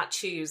 We did not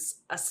choose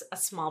a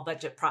small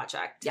budget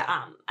project.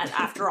 Yeah.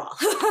 After all.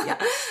 Yeah.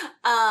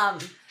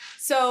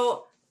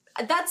 So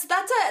that's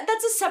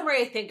a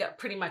summary, I think,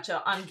 pretty much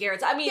on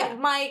Garrett's. I mean,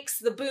 mics,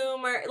 the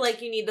boomer,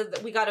 like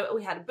we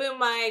had a boom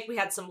mic, we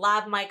had some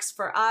lav mics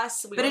for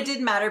us. But it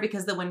didn't matter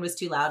because the wind was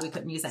too loud. We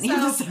couldn't use any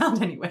of the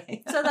sound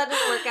anyway. So that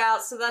didn't work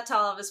out. So that to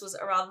all of us was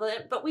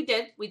irrelevant. But we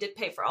did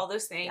pay for all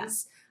those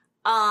things.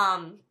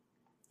 Yeah.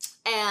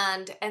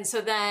 And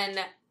so then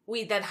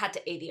we had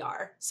to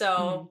ADR.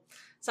 So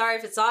sorry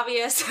if it's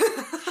obvious.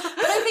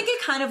 But I think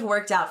it kind of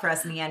worked out for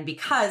us in the end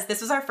because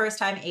this was our first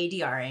time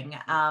ADRing,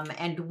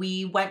 and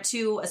we went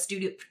to a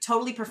studio,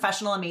 totally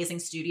professional, amazing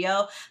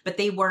studio, but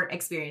they weren't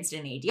experienced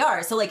in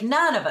ADR. So like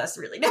none of us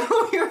really knew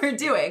what we were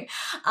doing.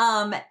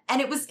 And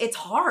it's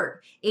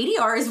hard.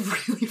 ADR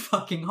is really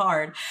fucking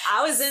hard.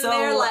 I was in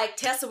there like,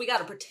 Tessa, we got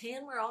to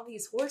pretend we're all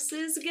these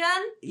horses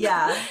again.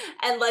 Yeah.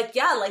 And like,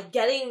 yeah, like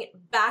getting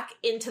back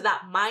into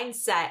that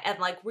mindset and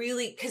like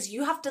really, cause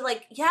you have to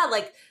like, yeah,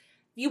 like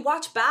you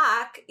watch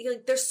back,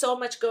 like there's so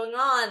much going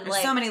on. There's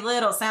like so many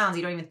little sounds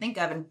you don't even think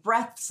of, and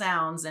breath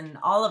sounds and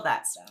all of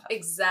that stuff.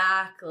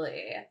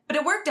 Exactly. But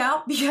it worked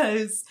out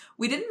because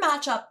we didn't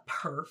match up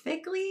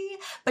perfectly.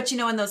 But you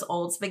know, in those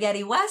old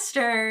spaghetti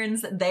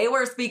westerns, they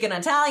were speaking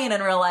Italian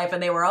in real life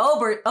and they were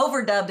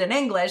overdubbed in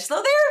English. So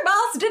their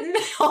mouths didn't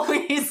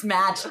always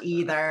match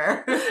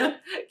either.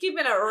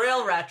 Keeping it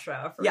real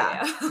retro for you.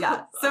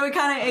 Yeah. So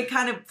it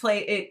kind of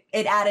played,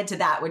 it added to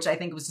that, which I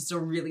think was just a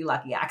really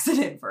lucky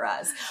accident for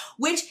us.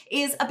 Which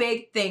is a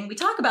big thing we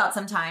talk about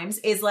sometimes,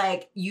 is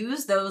like,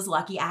 use those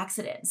lucky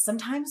accidents.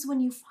 Sometimes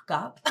when you fuck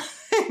up,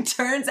 it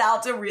turns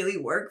out to really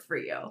work for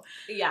you.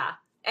 Yeah.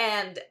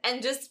 And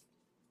just,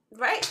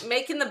 right,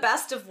 making the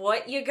best of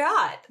what you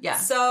got. Yeah.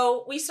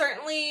 So we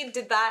certainly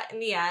did that in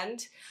the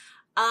end.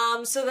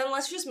 So then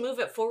let's just move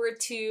it forward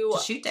to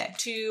shoot day.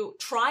 To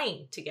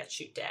trying to get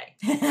shoot day.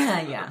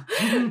 Yeah.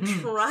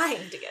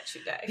 Trying to get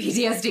shoot day.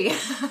 PTSD.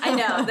 I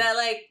know that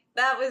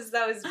that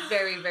was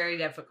very, very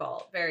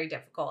difficult. Very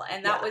difficult.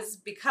 And that was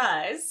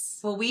because...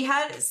 Well, we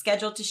had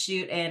scheduled to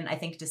shoot in, I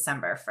think,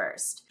 December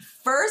 1st.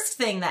 First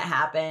thing that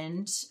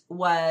happened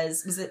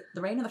was it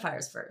the rain or the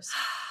fires first?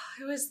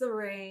 It was the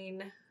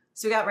rain.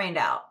 So we got rained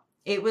out.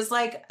 It was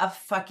like a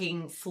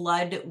fucking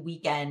flood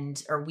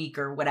weekend or week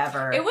or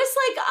whatever. It was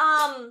like,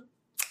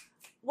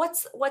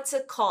 what's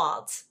it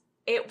called?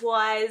 It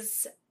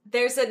was,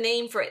 there's a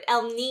name for it,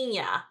 El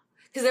Niño.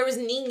 Because there was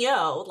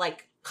Nino,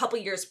 like, couple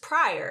years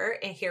prior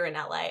here in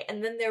LA,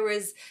 and then there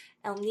was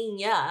El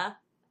Niño.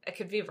 I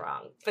could be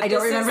wrong, but I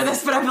don't remember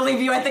this, but I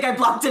believe you. I think I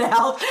blocked it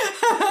out.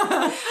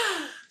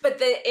 But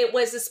it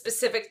was a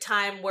specific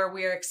time where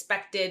we were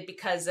expected,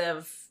 because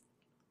of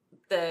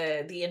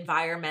the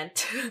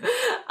environment,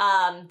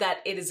 that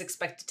it is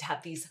expected to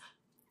have these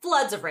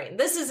floods of rain.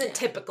 This isn't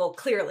typical,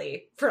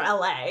 clearly, for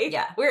LA.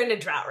 Yeah, we're in a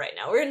drought right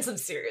now. We're in some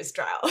serious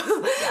drought.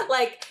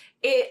 Like.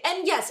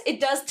 And yes, it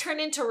does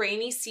turn into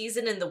rainy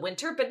season in the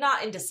winter, but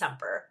not in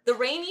December. The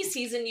rainy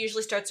season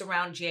usually starts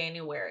around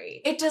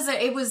January. It doesn't.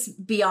 It was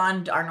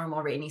beyond our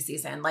normal rainy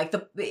season. Like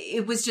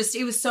it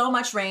was so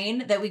much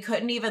rain that we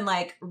couldn't even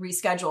like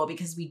reschedule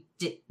because we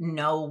didn't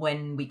know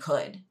when we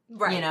could.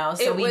 Right. You know,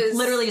 so we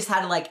literally just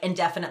had to like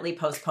indefinitely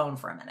postpone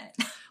for a minute.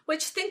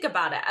 Which, think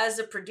about it, as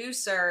a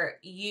producer,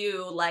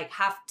 you like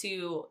have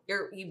to,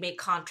 you make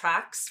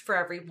contracts for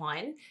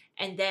everyone,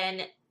 and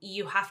then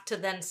you have to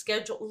then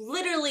schedule,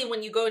 literally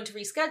when you go into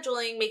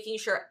rescheduling, making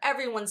sure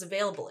everyone's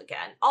available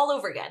again, all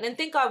over again. And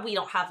thank God we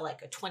don't have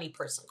like a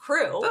 20-person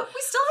crew. But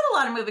we still had a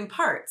lot of moving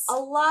parts. A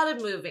lot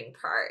of moving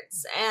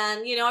parts.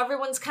 And, you know,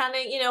 everyone's kind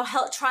of, you know,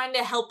 trying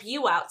to help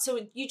you out.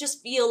 So you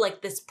just feel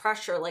like this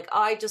pressure, like,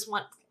 oh, I just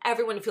want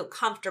everyone to feel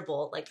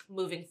comfortable, like,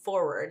 moving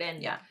forward.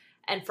 And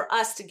and for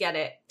us to get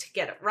it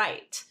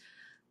right.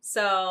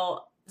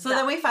 So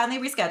then we finally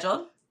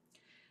rescheduled.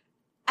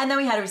 And then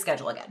we had to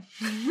reschedule again.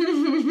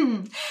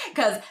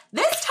 Because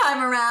this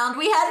time around,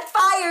 we had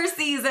fire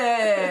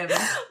season.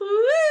 Woo!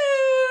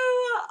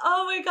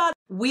 Oh my God.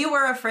 We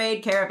were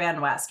afraid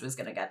Caravan West was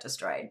going to get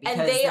destroyed because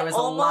and there was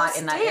a lot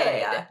in that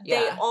area. Yeah.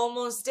 They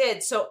almost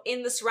did. So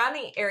in the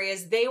surrounding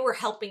areas, they were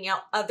helping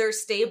out other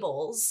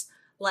stables,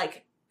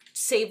 like,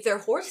 save their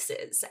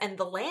horses and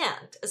the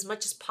land as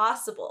much as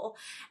possible.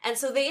 And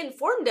so they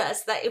informed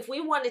us that if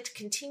we wanted to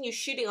continue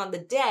shooting on the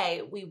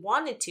day, we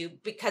wanted to,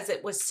 because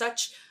it was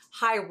such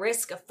high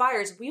risk of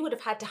fires, we would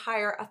have had to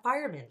hire a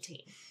fireman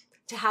team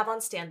to have on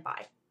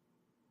standby.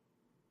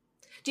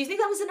 Do you think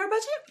that was in our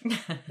budget?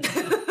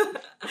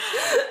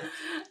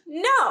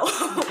 No.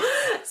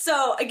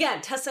 So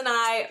again, Tess and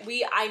I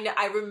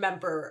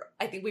remember,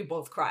 I think we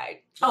both cried.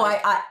 Oh,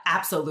 I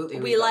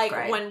absolutely. We like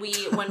cried. when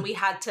we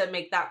had to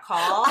make that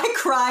call. I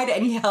cried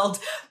and yelled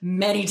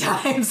many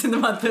times in the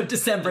month of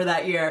December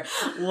that year.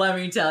 Let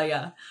me tell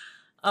you.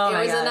 Oh,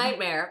 it was a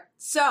nightmare.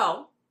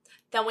 So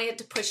then we had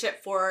to push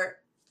it for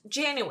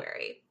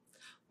January,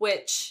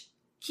 which,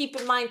 keep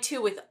in mind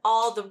too, with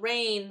all the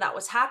rain that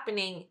was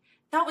happening,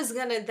 that was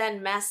gonna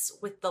then mess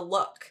with the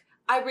look.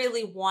 I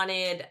really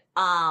wanted,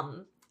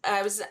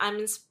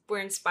 we're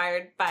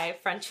inspired by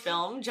French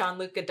film,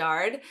 Jean-Luc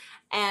Godard,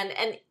 and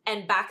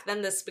back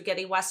then the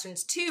spaghetti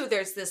westerns too,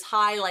 there's this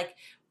high like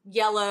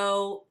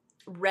yellow,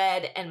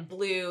 red, and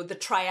blue, the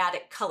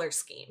triadic color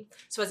scheme.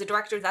 So as a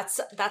director, that's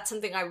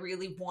something I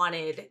really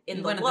wanted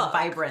in the look. The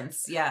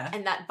vibrance, yeah.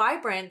 And that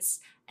vibrance,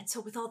 and so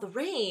with all the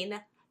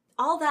rain,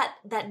 all that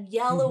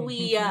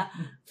yellowy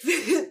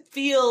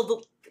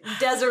field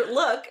desert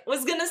look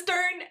was gonna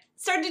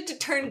started to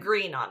turn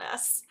green on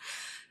us.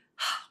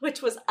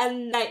 which was a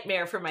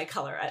nightmare for my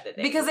color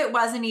editing. Because it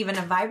wasn't even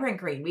a vibrant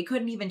green. We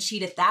couldn't even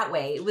cheat it that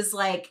way. It was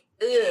like,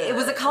 it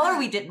was a color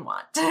we didn't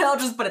want. I'll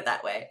just put it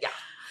that way. Yeah.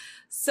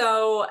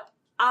 So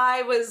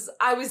I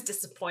was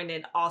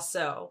disappointed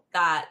also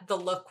that the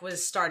look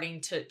was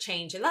starting to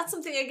change. And that's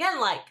something, again,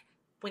 like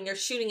when you're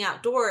shooting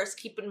outdoors,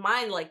 keep in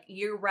mind, like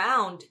year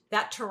round,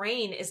 that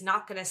terrain is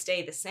not going to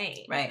stay the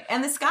same. Right.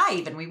 And the sky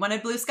even. We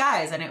wanted blue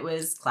skies and it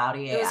was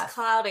cloudy. It was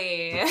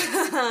cloudy.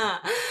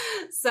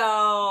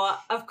 So,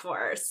 of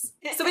course.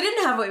 So we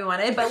didn't have what we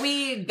wanted, but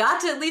we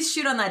got to at least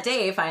shoot on that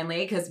day finally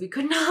because we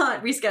could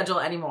not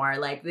reschedule anymore.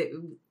 Like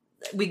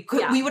we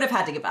would have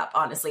had to give up,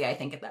 honestly, I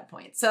think at that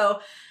point.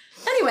 So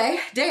anyway,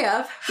 day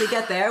of, we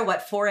get there,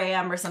 4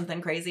 a.m. or something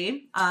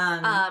crazy.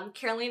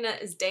 Carolina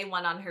is day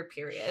 1 on her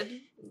period,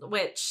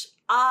 which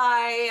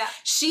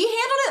she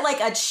handled it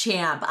like a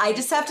champ. I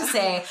just have to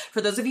say,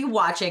 for those of you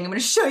watching, I'm going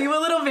to show you a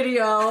little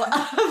video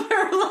of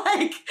her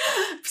like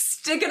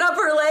sticking up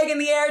her leg in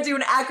the air,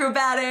 doing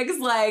acrobatics,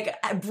 like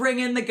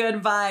bringing the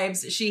good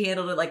vibes. She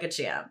handled it like a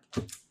champ.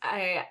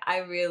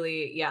 I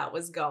really,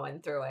 was going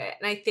through it.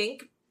 And I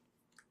think,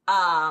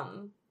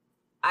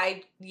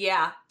 I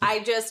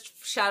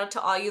just shout out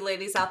to all you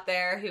ladies out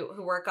there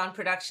who work on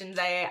production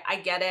day. I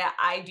get it.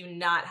 I do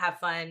not have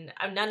fun.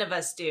 None of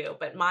us do,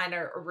 but mine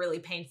are really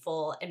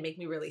painful and make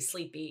me really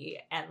sleepy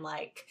and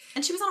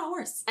she was on a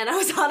horse. And I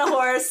was on a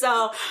horse.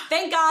 So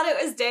thank God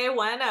it was day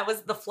 1.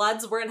 The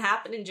floods weren't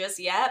happening just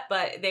yet,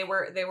 but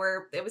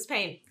it was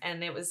pain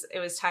and it was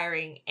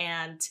tiring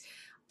and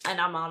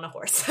I'm on a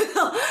horse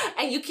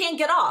and you can't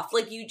get off.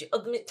 Like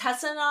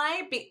Tessa and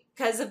I,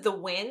 because of the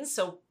winds,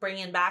 so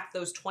bringing back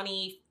those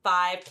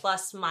 25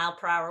 plus mile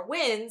per hour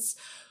winds,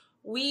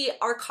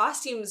 our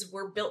costumes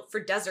were built for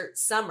desert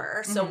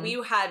summer. So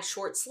we had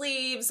short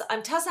sleeves.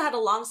 Tessa had a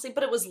long sleeve,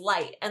 but it was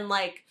light and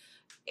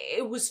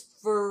it was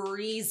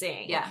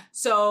freezing. Yeah.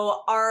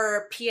 So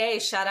our PA,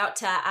 shout out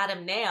to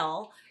Adam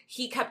Nail,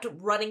 he kept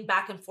running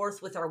back and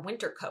forth with our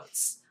winter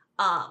coats.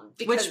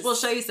 Which we'll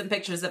show you some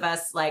pictures of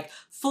us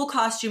full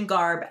costume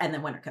garb and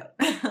then winter coat.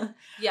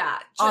 Yeah.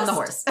 On the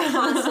horse.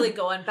 Constantly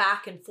going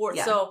back and forth.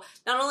 Yeah. So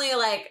not only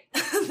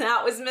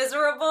that was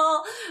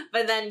miserable,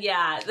 but then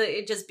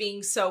it just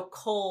being so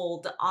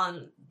cold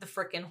on the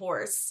freaking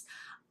horse.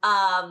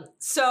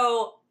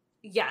 So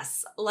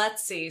yes,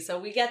 let's see. So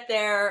we get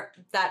there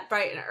that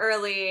bright and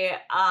early.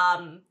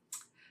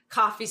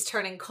 Coffee's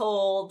turning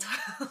cold.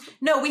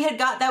 No,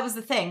 that was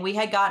the thing. We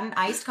had gotten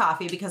iced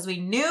coffee because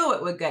we knew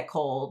it would get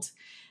cold.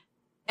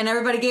 And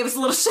everybody gave us a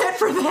little shit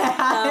for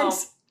that.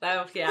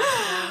 Oh yeah.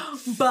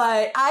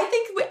 But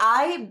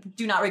I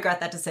do not regret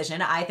that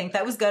decision. I think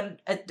that was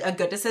good, a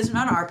good decision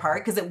on our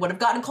part because it would have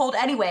gotten cold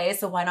anyway.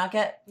 So why not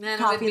get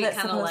coffee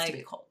that's supposed to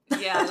be cold?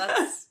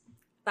 Yeah,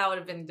 that would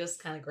have been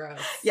just kind of gross.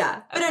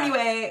 Yeah. But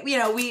anyway,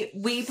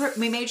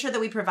 we made sure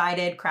that we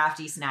provided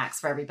crafty snacks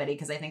for everybody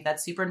because I think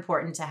that's super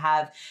important to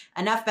have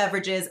enough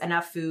beverages,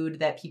 enough food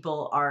that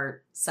people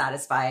are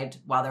satisfied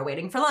while they're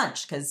waiting for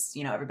lunch because,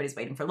 everybody's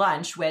waiting for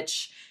lunch,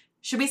 which...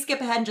 Should we skip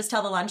ahead and just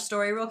tell the lunch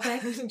story real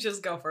quick?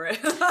 Just go for it.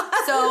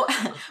 So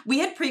we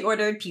had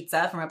pre-ordered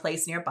pizza from a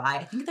place nearby.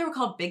 I think they were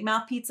called Big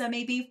Mouth Pizza,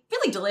 maybe.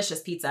 Really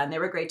delicious pizza, and they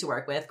were great to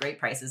work with, great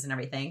prices and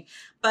everything.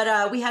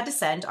 But we had to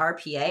send our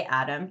PA,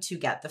 Adam, to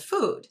get the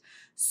food.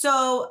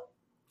 So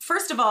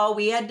first of all,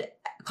 we had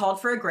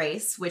called for a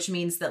grace, which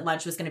means that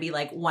lunch was going to be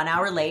 1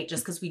 hour late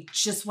just because we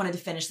just wanted to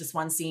finish this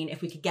one scene.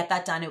 If we could get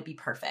that done, it would be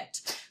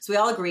perfect. So we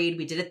all agreed.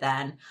 We did it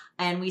then.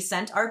 And we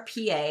sent our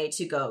PA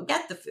to go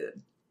get the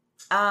food.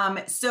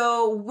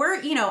 So we're,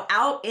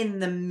 out in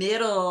the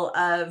middle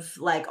of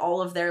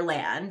all of their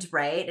land,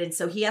 right? And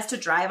so he has to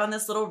drive on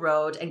this little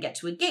road and get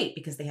to a gate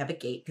because they have a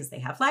gate because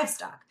they have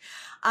livestock.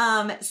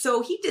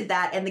 So he did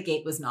that and the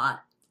gate was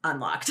not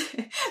unlocked.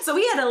 So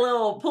we had a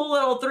little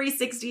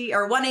 360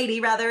 or 180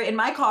 rather in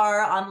my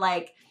car on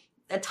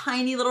a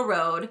tiny little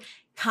road.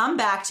 Come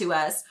back to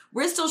us.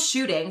 We're still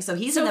shooting. So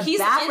he's in the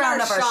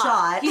background of our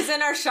shot. He's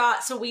in our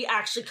shot. So we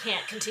actually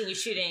can't continue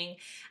shooting.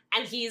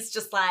 And he's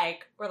just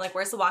we're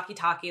where's the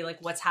walkie-talkie?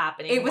 What's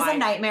happening? It was a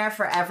nightmare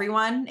for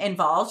everyone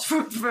involved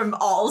from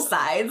all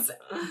sides.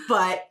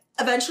 But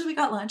eventually we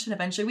got lunch and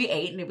eventually we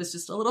ate and it was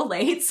just a little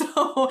late.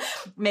 So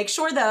make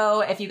sure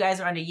though, if you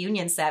guys are on a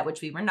union set,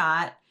 which we were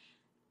not,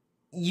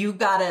 you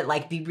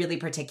gotta be really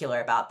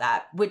particular about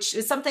that, which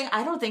is something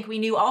I don't think we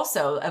knew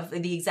also of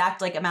the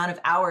exact amount of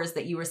hours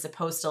that you were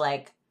supposed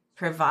to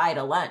provide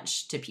a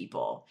lunch to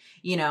people.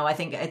 I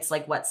think it's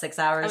 6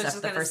 hours after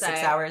the first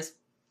 6 hours.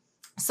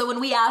 So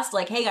when we asked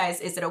hey guys,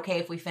 is it okay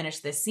if we finish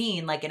this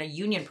scene? In a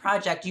union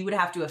project, you would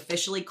have to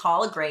officially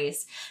call a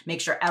grace,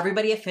 make sure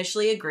everybody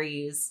officially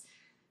agrees.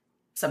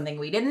 Something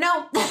we didn't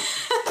know.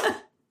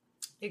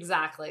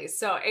 Exactly.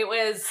 So it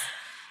was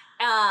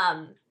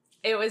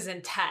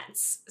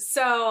intense.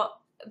 So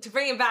to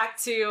bring it back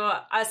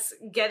to us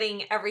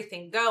getting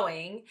everything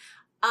going.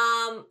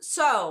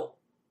 So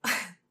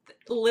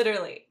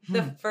literally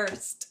the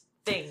first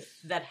thing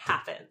that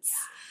happens.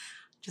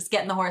 Just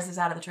getting the horses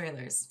out of the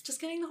trailers.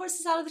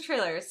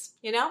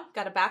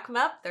 Got to back them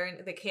up.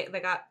 They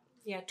got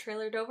Yeah,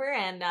 trailered over.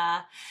 And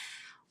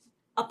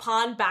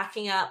upon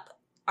backing up,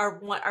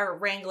 our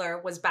wrangler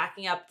was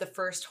backing up the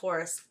first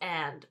horse,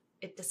 and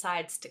it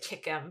decides to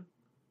kick him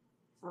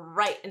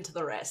right into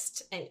the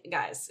wrist. And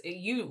guys,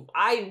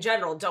 I in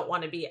general don't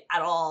want to be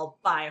at all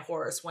by a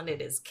horse when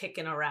it is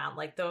kicking around.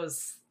 Like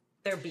those,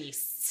 they're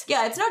beasts.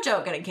 Yeah, it's no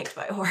joke getting kicked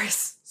by a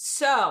horse.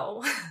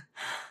 So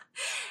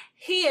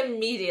he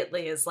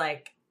immediately is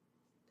like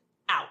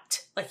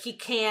out. Like he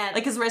can't.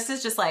 Like his wrist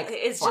is just like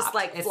it's flopped. just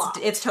like flopped.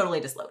 It's totally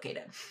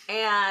dislocated.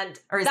 And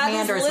or his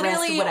hand or his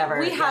wrist, whatever.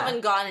 We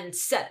haven't gone and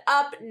set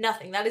up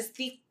nothing. That is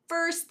the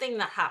first thing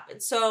that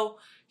happened. So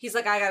he's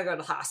like, I gotta go to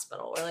the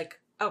hospital. We're like,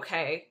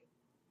 okay,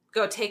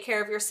 go take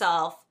care of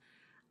yourself.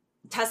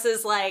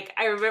 Tessa's like,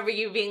 I remember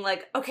you being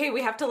like, okay,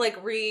 we have to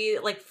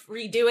redo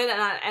it.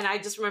 And I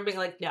just remember being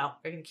like, no,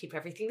 we're going to keep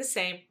everything the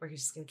same. We're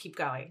just going to keep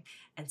going.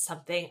 And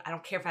I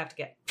don't care if I have to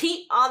get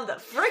Pete on the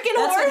freaking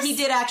horse. That's what he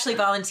did actually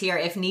volunteer.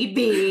 If need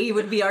be, he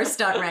would be our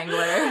stunt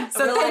wrangler.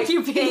 So thank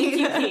you, Pete. Thank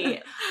you,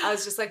 Pete. I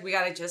was just like,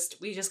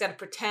 we just got to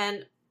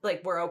pretend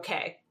like we're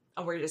okay.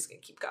 And we're just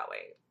going to keep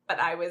going. But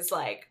I was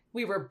like,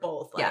 we were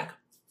both like,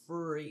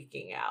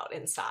 freaking out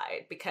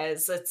inside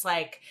because it's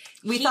like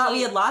we thought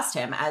we had lost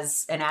him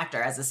as an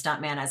actor, as a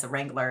stuntman, as a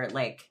wrangler,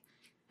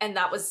 and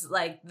that was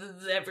like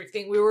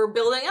everything we were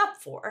building up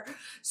for.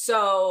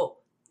 So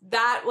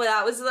that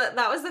was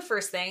the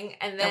first thing,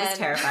 and then that was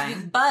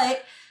terrifying.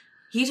 But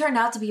he turned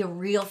out to be a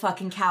real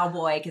fucking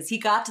cowboy because he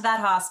got to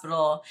that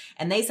hospital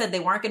and they said they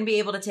weren't going to be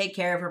able to take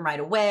care of him right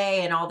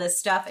away and all this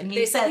stuff. And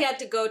they said he had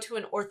to go to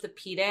an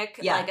orthopedic,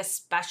 like a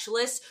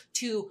specialist,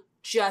 to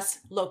just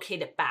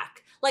locate it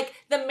back. Like,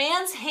 the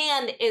man's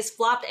hand is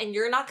flopped and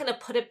you're not going to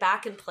put it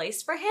back in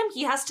place for him.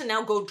 He has to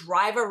now go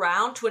drive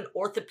around to an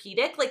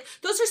orthopedic. Like,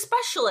 those are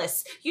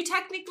specialists. You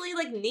technically,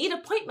 need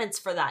appointments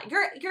for that.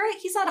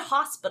 He's at a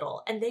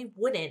hospital and they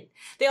wouldn't.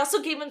 They also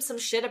gave him some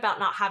shit about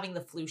not having the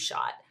flu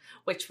shot,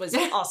 which was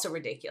also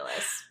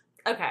ridiculous.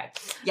 Okay.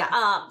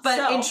 Yeah.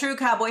 But in true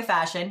cowboy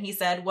fashion, he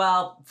said,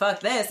 well,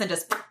 fuck this, and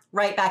just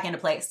right back into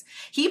place.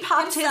 He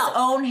popped his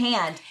own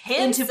hand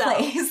into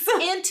place.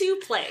 Into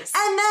place.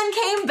 And then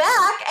came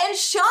back and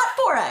shot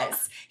for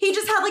us. He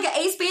just had an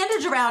ace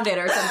bandage around it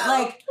or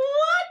something.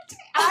 What?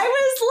 I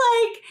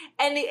was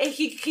and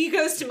he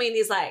goes to me and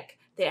he's like,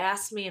 they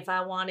asked me if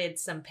I wanted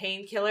some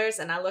painkillers,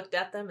 and I looked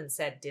at them and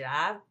said,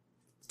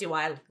 do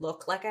I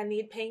look like I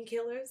need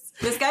painkillers?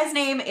 This guy's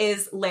name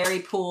is Larry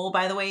Poole,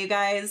 by the way, you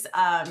guys.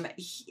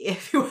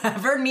 If you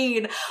ever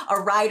need a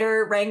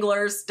rider,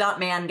 wrangler,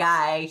 stuntman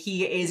guy,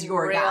 he is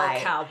your guy.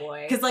 Real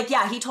cowboy.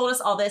 Because, he told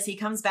us all this. He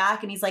comes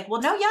back and he's like,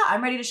 well, no, yeah,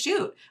 I'm ready to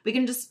shoot. We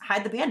can just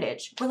hide the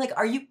bandage. We're like,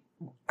 are you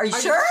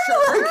sure?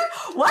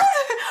 What?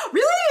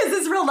 Really? Is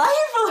this real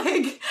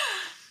life?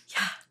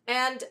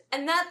 Yeah.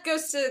 And that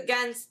goes to,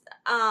 again,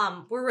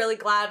 we're really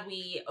glad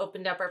we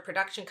opened up our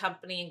production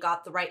company and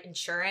got the right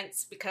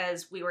insurance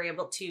because we were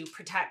able to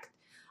protect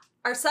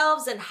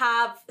ourselves and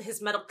have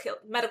his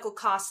medical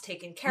costs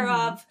taken care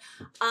of.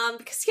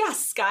 Because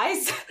yes,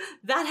 guys,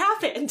 that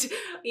happened.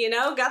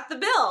 Got the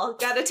bill,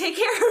 got to take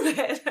care of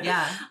it.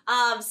 Yeah.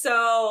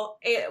 So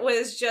it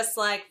was just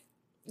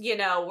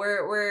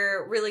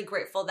we're really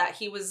grateful that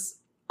he was.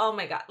 Oh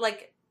my God,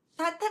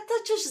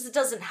 That just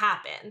doesn't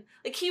happen.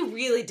 He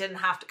really didn't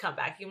have to come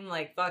back. He was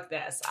like, fuck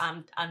this.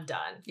 I'm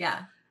done.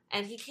 Yeah.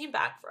 And he came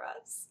back for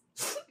us.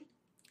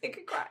 I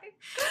could cry.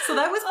 So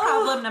that was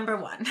problem number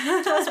one.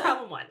 That was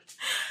problem one.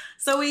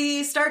 So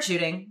we start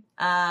shooting.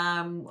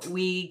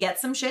 We get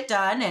some shit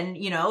done and,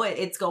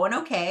 it's going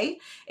okay.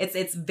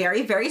 It's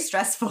very, very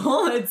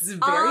stressful. It's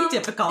very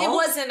difficult. It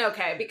wasn't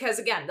okay because,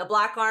 again, the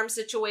black arm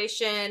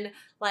situation,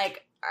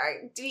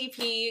 our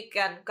DP,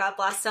 again, God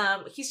bless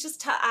him, he's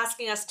just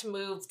asking us to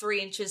move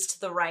 3 inches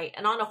to the right.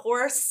 And on a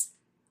horse,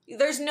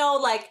 there's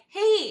no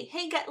hey,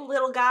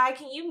 little guy,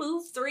 can you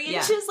move 3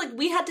 inches?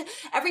 We had to,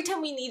 every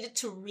time we needed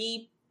to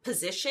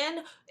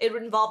reposition, it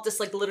involved us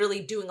literally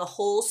doing a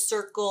whole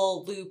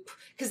circle loop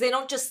because they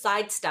don't just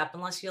sidestep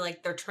unless you're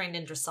they're trained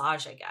in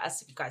dressage, I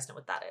guess, if you guys know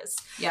what that is.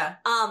 Yeah.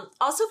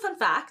 Also, fun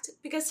fact,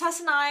 because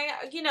Tess and I,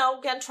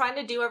 again, trying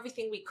to do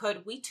everything we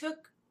could, we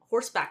took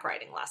horseback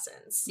riding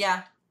lessons.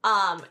 Yeah.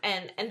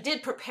 And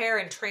did prepare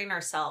and train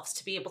ourselves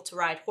to be able to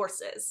ride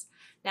horses.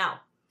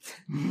 Now,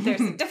 there's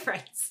a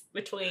difference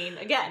between,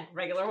 again,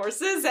 regular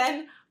horses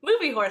and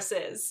movie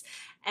horses.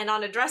 And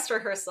on a dress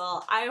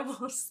rehearsal, I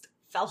almost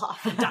fell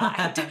off and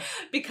died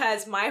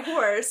because my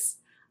horse,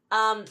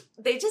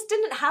 they just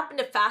didn't happen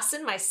to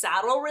fasten my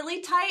saddle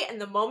really tight. And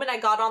the moment I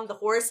got on the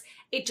horse,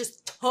 it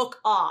just took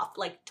off,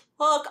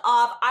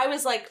 I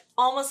was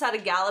almost at a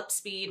gallop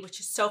speed, which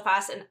is so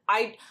fast. And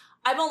I've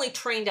only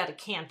trained at a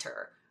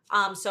canter.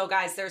 So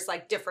guys, there's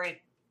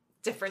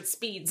different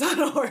speeds on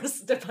a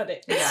horse to put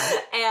it. Yeah.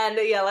 And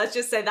let's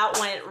just say that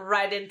went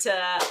right into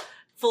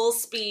full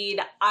speed.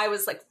 I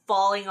was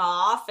falling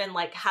off and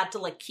had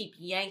to keep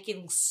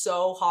yanking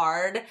so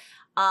hard.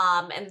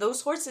 And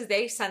those horses,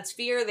 they sense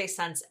fear, they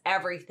sense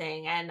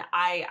everything. And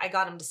I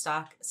got him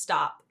to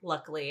stop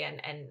luckily.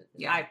 And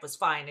I was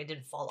fine. I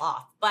didn't fall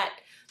off. But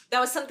that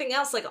was something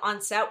else. Like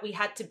on set, we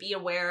had to be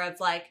aware of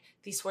like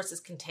these horses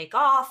can take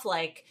off,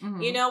 like,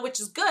 you know, which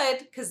is good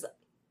because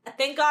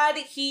thank God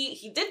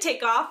he did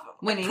take off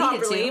when he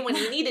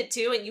needed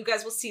to. And you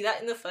guys will see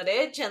that in the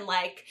footage. And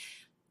like,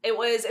 it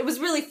was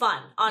really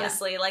fun,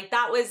 honestly. Like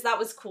that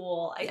was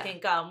cool. I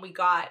think we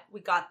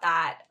got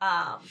that.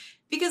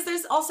 Because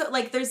there's also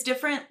like, there's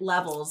different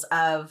levels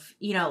of,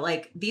 you know,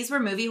 like these were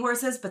movie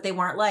horses, but they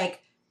weren't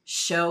like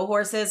show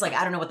horses. Like,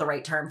 I don't know what the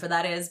right term for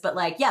that is, but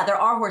like, yeah, there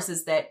are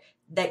horses that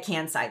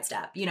can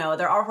sidestep, you know,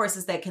 there are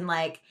horses that can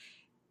like,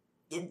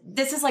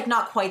 this is like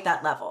not quite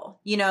that level.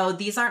 You know,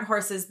 these aren't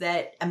horses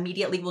that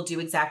immediately will do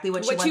exactly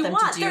what you want them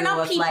to do. They're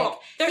not people. Like,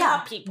 they're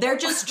not people. They're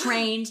just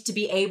trained to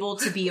be able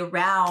to be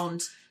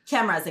around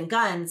cameras and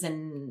guns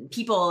and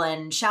people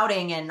and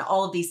shouting and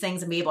all of these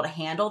things and be able to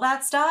handle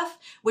that stuff,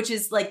 which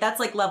is like, that's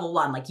like level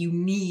one. Like you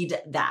need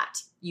that.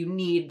 You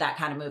need that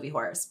kind of movie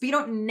horse, but you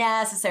don't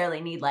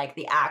necessarily need like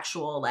the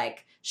actual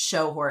like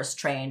show horse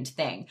trained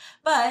thing.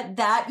 But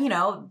that, you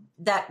know,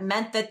 that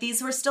meant that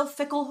these were still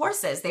fickle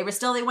horses. They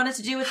wanted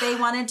to do what they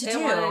wanted to do.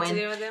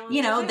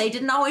 You know, they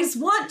didn't always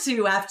want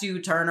to have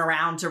to turn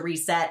around to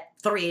reset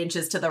 3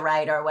 inches to the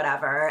right or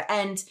whatever.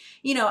 And,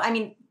 you know, I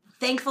mean,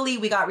 thankfully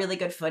we got really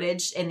good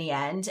footage in the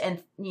end.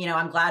 And, you know,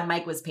 I'm glad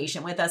Mike was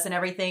patient with us and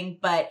everything,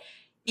 but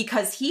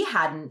because he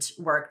hadn't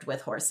worked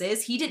with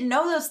horses, he didn't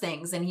know those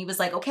things. And he was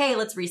like, okay,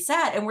 let's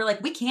reset. And we're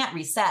like, we can't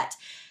reset.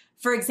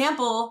 For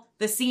example,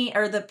 the scene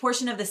or the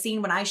portion of the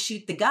scene when I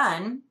shoot the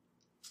gun,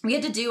 we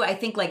had to do, I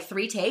think, like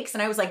 3 takes.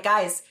 And I was like,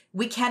 guys,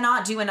 we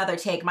cannot do another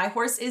take. My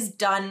horse is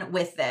done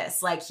with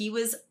this. Like, he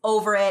was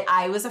over it.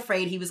 I was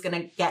afraid he was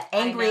going to get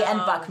angry and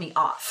buck me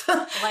off.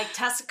 Like,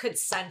 Tessa could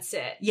sense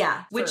it.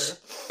 Yeah, which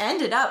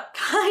ended up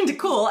kind of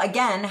cool.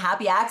 Again,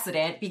 happy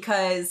accident,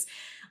 because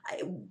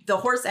the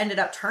horse ended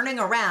up turning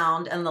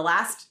around in the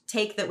last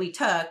take that we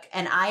took,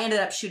 and I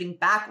ended up shooting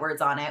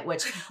backwards on it,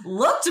 which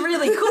looked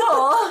really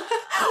cool.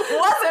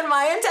 Wasn't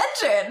my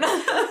intention.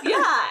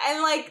 Yeah,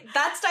 and like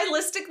that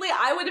stylistically,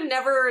 I would have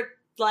never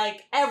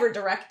like ever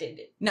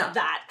directed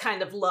that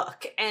kind of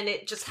look, and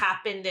it just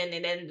happened, and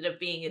it ended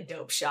up being a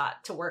dope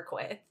shot to work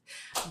with.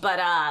 But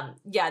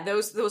yeah,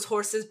 those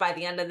horses by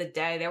the end of the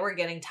day, they were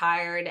getting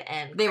tired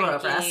and they were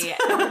over us. They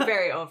were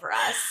very over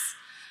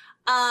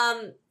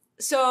us.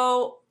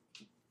 So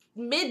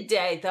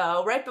midday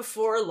though, right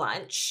before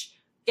lunch,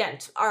 again,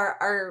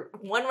 our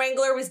one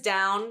wrangler was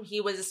down.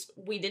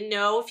 We didn't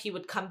know if he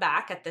would come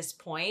back at this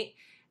point.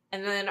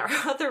 And then our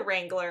other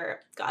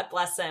wrangler, God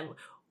bless him,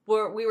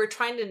 we were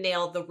trying to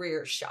nail the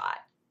rear shot.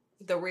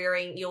 The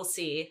rearing, you'll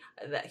see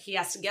that he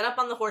has to get up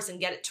on the horse and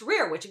get it to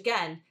rear, which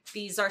again,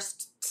 these are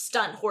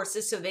stunt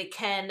horses, so they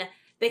can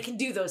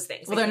do those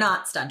things. Well, they're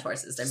not stunt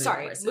horses. They're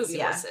movie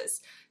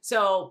horses.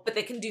 So, but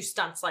they can do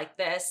stunts like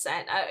this.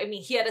 And I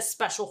mean, he had a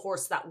special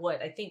horse that would.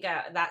 I think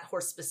that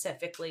horse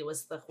specifically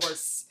was the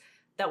horse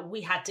that we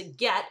had to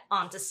get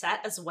onto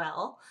set as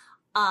well.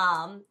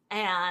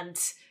 And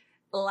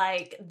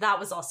like, that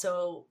was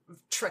also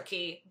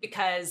tricky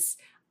because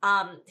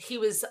he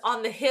was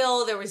on the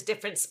hill. There was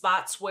different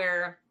spots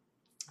where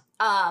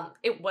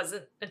it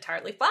wasn't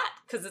entirely flat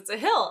because it's a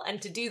hill.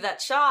 And to do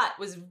that shot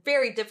was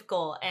very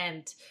difficult.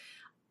 And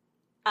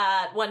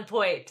at one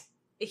point,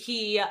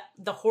 the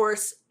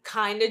horse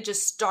kind of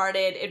just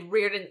started, it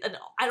reared, and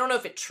I don't know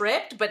if it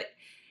tripped, but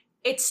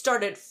it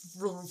started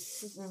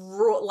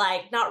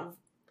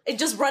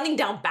just running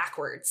down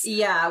backwards.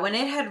 Yeah, when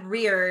it had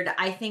reared,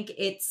 I think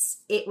it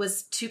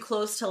was too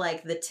close to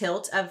like the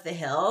tilt of the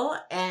hill.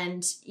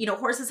 And, you know,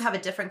 horses have a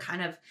different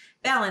kind of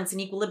balance and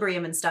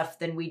equilibrium and stuff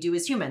than we do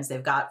as humans.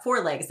 They've got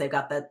 4 legs. They've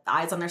got the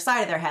eyes on their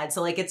side of their head. So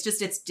like,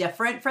 it's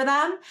different for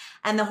them.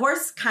 And the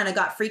horse kind of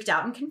got freaked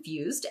out and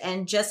confused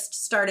and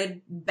just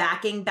started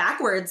backing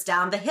backwards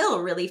down the hill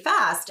really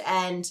fast.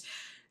 And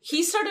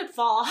he started to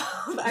fall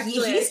off.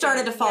 Actually, he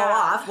started to fall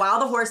off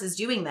while the horse is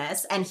doing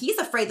this. And he's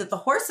afraid that the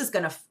horse is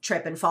going to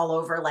trip and fall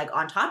over like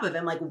on top of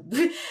him. Like,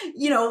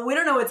 you know, we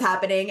don't know what's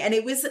happening. And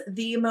it was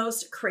the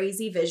most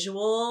crazy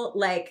visual.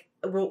 Like,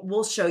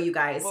 we'll show you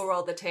guys. We'll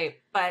roll the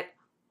tape. But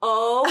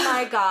oh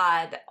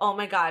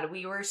my God,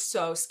 we were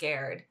so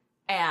scared.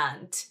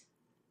 And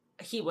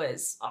he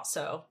was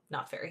also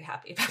not very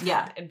happy about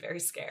that and very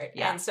scared.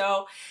 Yeah. And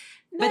so...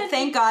 But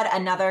thank God,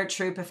 another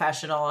true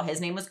professional.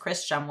 His name was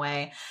Chris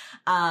Shumway.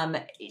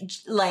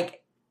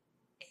 Like,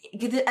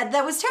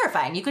 that was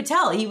terrifying. You could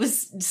tell he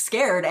was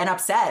scared and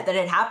upset that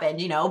it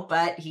happened, you know,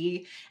 but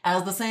he,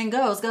 as the saying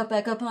goes, got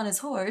back up on his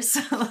horse.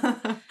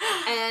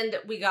 And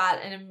we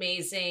got an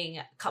amazing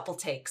couple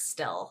takes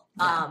still.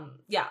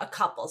 Yeah, a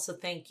couple. So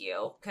thank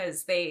you,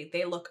 because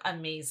they look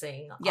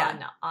amazing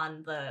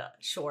on the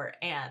short,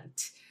 and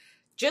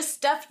just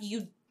stuff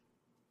you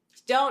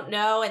don't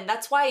know. And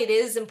that's why it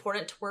is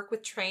important to work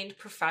with trained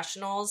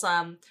professionals.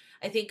 I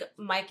think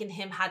Mike and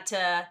him had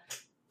to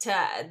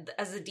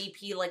as a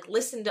DP, like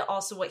listen to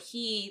also what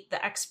the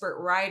expert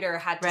writer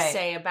had to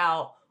say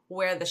about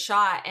where the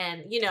shot,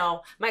 and, you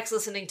know, Mike's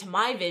listening to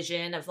my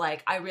vision of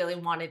like, I really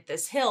wanted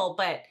this hill,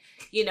 but,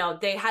 you know,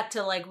 they had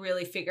to like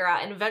really figure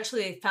out, and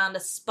eventually they found a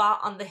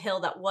spot on the hill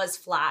that was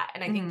flat.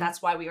 And I think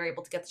that's why we were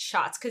able to get the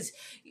shots.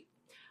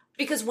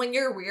 Because when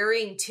you're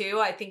rearing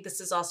too, I think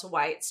this is also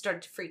why it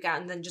started to freak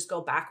out and then just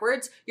go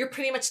backwards. You're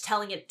pretty much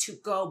telling it to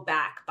go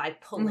back by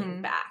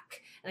pulling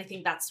back. And I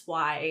think that's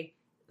why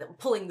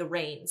pulling the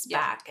reins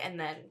back. And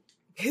then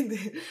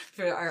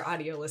for our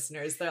audio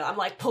listeners, I'm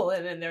like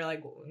pulling and they're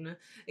like,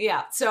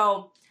 yeah.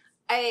 So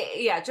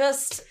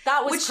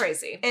that was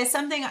crazy. It's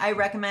something I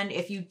recommend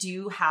if you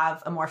do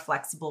have a more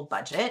flexible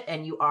budget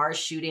and you are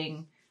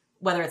shooting,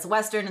 whether it's a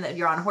Western and that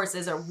you're on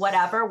horses or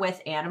whatever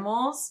with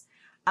animals.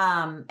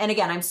 And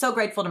again, I'm so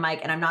grateful to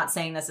Mike, and I'm not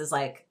saying this is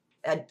like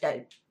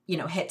a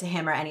hit to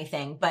him or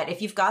anything, but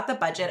if you've got the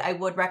budget, I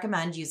would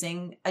recommend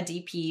using a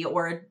DP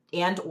or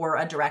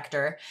a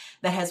director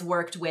that has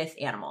worked with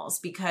animals,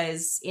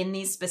 because in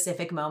these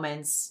specific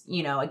moments,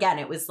 you know, again,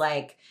 it was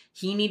like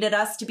he needed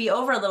us to be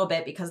over a little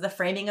bit because the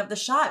framing of the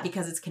shot,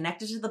 because it's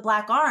connected to the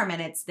black arm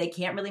and they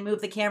can't really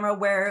move the camera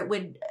where it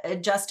would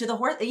adjust to the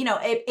horse. You know,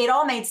 it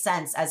all made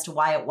sense as to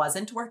why it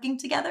wasn't working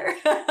together.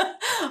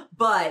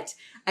 But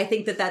I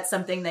think that that's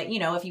something that, you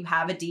know, if you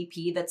have a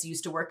DP that's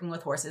used to working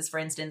with horses, for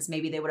instance,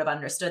 maybe they would have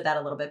understood that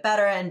a little bit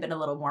better and been a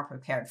little more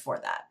prepared for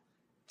that.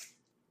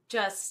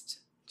 Just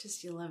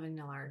you live and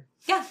you learn.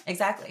 Yeah,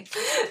 exactly.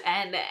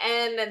 And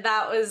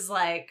that was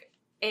like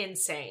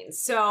insane.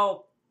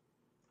 So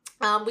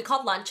we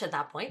called lunch at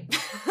that point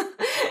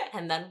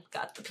and then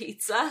got the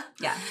pizza.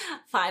 Yeah.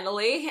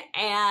 Finally.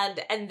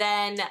 And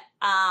then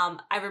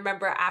I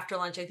remember after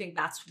lunch, I think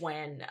that's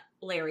when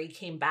Larry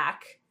came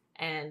back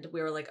and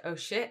we were like, oh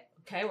shit.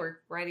 Okay, we're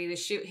ready to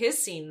shoot his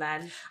scene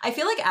then. I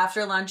feel like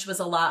after lunch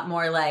was a lot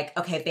more like,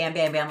 okay, bam,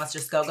 bam, bam, let's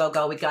just go, go,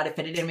 go. We got to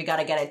fit it in. We got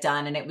to get it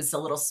done. And it was a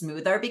little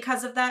smoother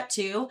because of that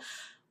too,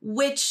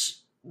 which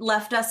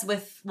left us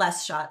with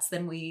less shots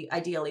than we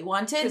ideally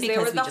wanted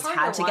because we just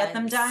had to get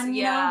them done,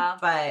 you know?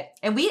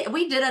 And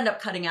we did end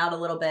up cutting out a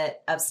little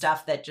bit of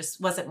stuff that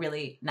just wasn't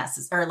really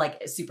necessary or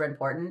like super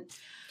important.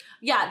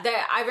 Yeah,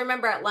 I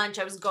remember at lunch,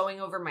 I was going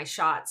over my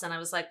shots and I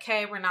was like,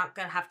 okay, we're not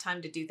going to have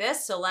time to do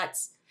this. So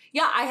let's...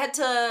 Yeah, I had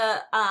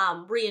to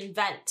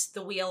reinvent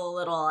the wheel a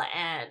little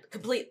and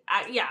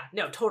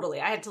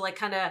totally. I had to like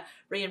kind of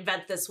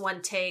reinvent this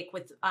one take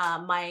with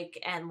Mike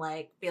and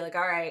like be like,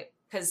 all right,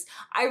 because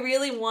I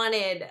really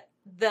wanted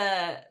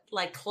the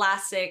like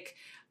classic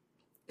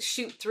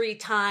shoot 3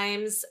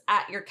 times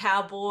at your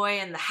cowboy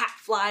and the hat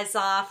flies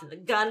off and the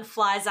gun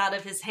flies out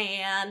of his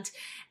hand.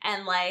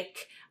 And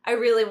like, I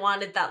really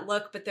wanted that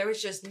look, but there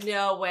was just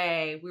no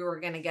way we were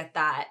going to get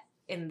that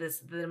in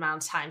the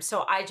amount of time.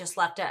 So I just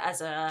left it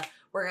as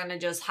we're going to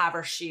just have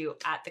her shoot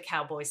at the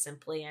cowboy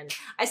simply. And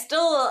I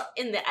still,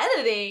 in the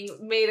editing,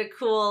 made a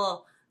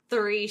cool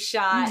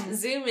 3-shot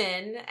zoom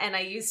in, and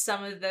I used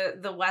some of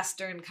the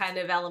Western kind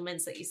of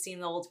elements that you see in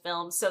the old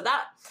films. So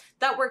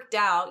that worked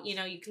out. You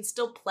know, you can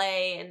still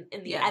play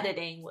in the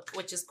editing,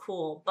 which is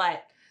cool.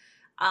 But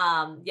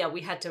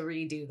we had to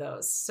redo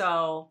those.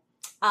 So,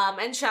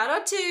 and shout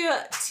out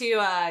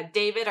to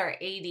David, our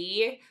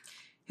AD,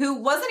 who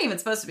wasn't even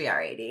supposed to be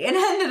our AD and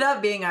ended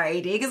up being our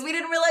AD because we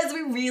didn't realize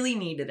we really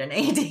needed an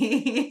AD.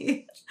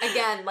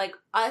 Again, like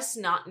us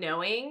not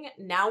knowing,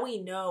 now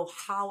we know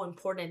how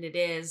important it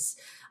is,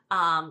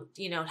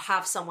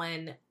 have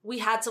someone. We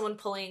had someone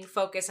pulling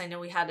focus. I know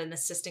we had an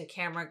assistant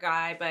camera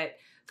guy,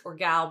 or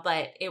gal,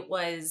 but it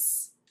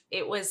was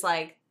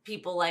like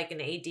people like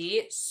an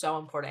AD, so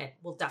important.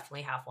 We'll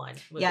definitely have one.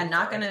 Yeah,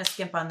 not going to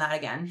skimp on that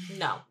again.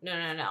 No.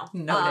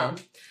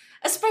 Noted.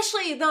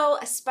 Especially though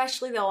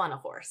on a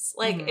horse.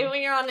 Like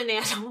when you're on an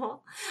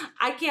animal,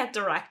 I can't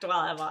direct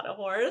while I'm on a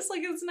horse.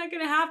 Like it's not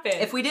going to happen.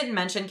 If we didn't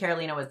mention,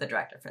 Carolina was the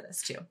director for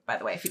this too, by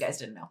the way, if you guys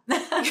didn't know.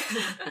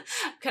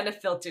 Kind of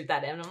filtered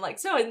that in. I'm like,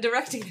 so in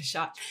directing the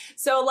shot.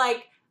 So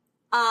like,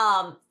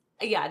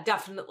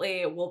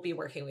 definitely we'll be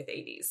working with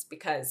ADs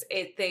because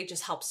they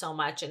just help so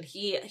much. And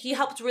he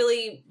helped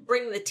really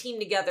bring the team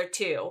together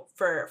too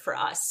for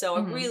us. So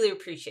I really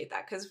appreciate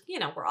that because,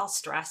 we're all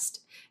stressed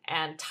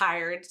and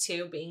tired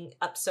too, being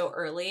up so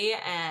early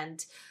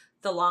and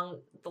the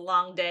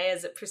long day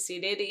as it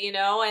proceeded,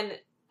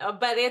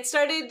 but it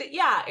started,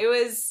 it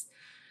was,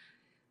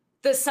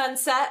 the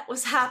sunset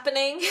was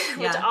happening,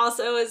 which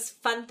also is a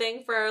fun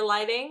thing for our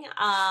lighting.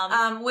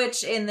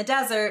 Which in the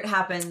desert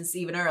happens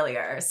even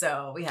earlier.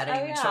 So we had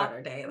an even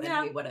shorter day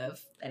than we would have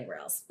anywhere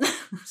else.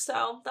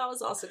 So that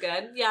was also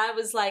good. Yeah, it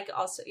was like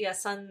also,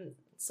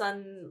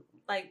 sun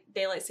like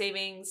daylight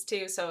savings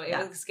too. So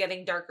it was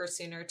getting darker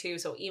sooner too.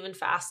 So even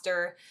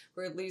faster,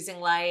 we're losing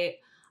light.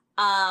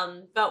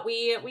 But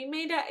we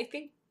made it, I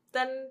think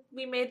then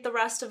we made the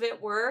rest of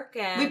it work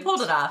and we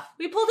pulled it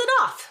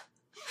off.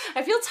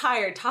 I feel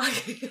tired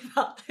talking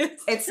about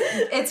this.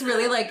 It's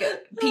really like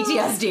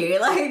PTSD.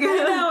 Like I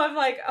know, I'm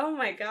like, oh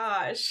my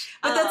gosh.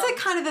 But that's like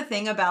kind of the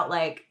thing about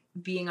like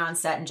being on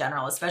set in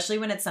general, especially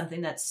when it's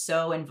something that's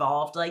so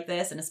involved like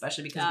this, and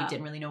especially because we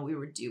didn't really know what we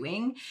were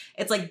doing.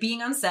 It's like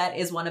being on set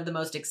is one of the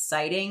most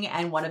exciting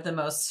and one of the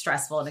most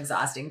stressful and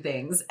exhausting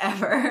things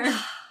ever.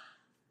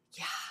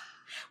 Yeah.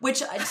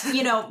 Which,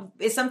 you know,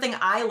 is something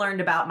I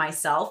learned about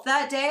myself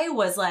that day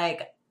was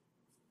like,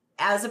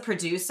 as a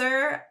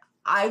producer,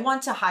 I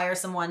want to hire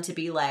someone to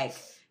be like,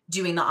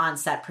 doing the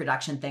on-set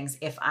production things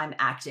if I'm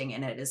acting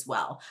in it as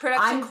well.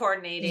 Production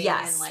coordinating.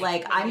 Yes. And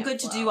like I'm good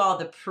to do all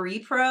the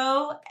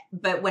pre-pro,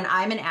 but when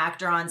I'm an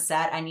actor on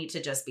set, I need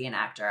to just be an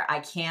actor.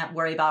 I can't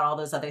worry about all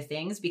those other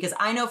things because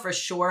I know for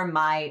sure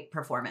my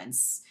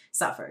performance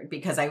suffered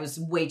because I was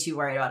way too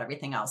worried about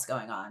everything else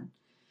going on.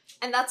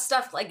 And that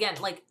stuff, again,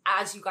 like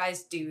as you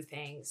guys do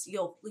things,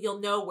 you'll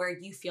know where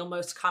you feel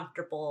most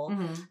comfortable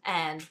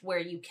and where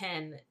you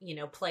can, you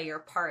know, play your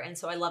part. And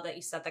so I love that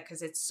you said that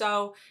because it's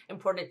so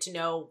important to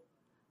know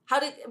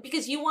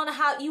because you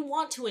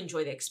want to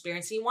enjoy the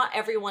experience. And you want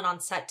everyone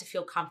on set to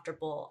feel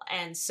comfortable.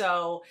 And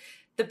so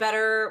the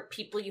better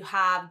people you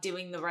have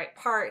doing the right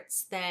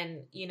parts,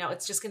 then, you know,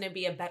 it's just going to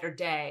be a better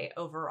day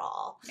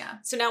overall. Yeah.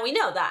 So now we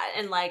know that.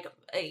 And like,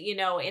 you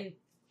know, in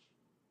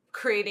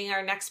creating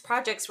our next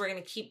projects, we're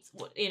going to keep,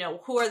 you know,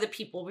 who are the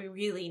people we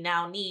really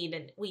now need,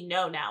 and we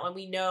know now, and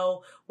we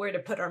know where to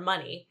put our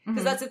money,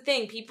 because that's the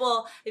thing.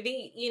 People, I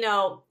think, you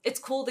know, it's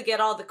cool to get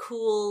all the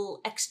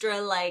cool extra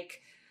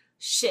like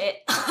shit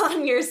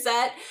on your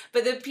set,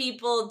 but the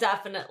people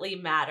definitely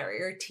matter.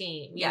 Your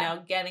team, you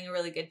know, getting a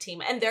really good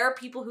team, and there are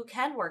people who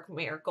can work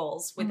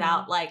miracles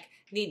without like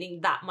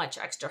needing that much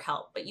extra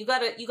help, but you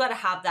gotta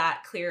have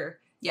that clear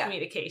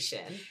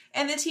communication.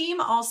 And the team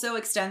also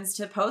extends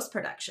to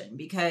post-production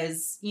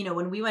because, you know,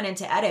 when we went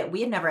into edit,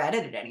 we had never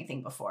edited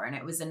anything before and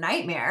it was a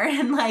nightmare.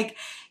 And like,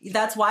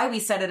 that's why we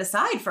set it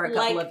aside for a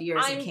couple of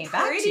years and came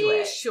back to it. I'm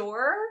pretty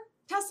sure,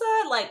 Tessa,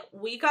 like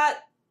we got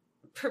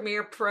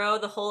Premiere Pro,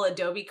 the whole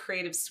Adobe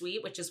Creative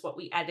Suite, which is what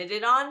we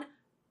edited on,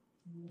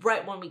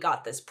 right when we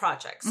got this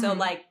project. So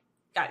like,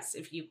 guys,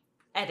 if you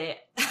edit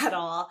at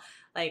all,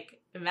 like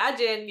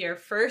imagine your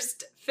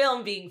first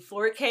film being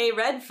 4K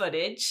red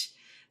footage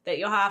that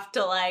you'll have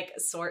to like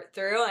sort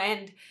through.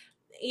 And,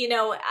 you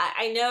know,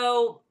 I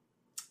know.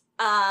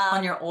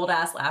 On your old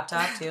ass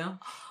laptop too.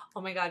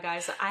 Oh my God,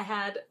 guys, I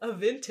had a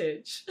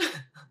vintage.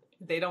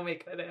 They don't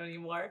make that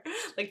anymore.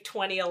 Like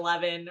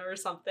 2011 or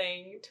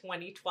something,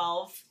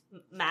 2012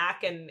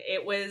 Mac. And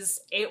it was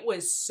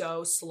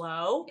so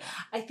slow. Yeah.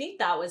 I think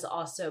that was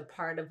also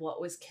part of what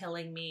was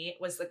killing me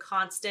was the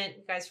constant,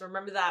 you guys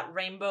remember that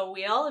rainbow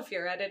wheel if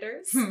you're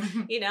editors?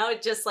 You know,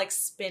 it just like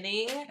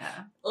spinning.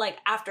 Yeah. Like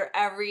after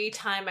every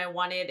time I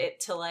wanted it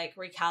to like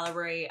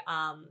recalibrate,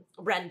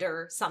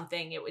 render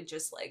something, it would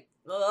just like,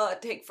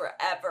 take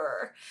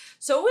forever.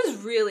 So it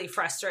was really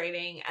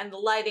frustrating, and the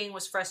lighting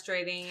was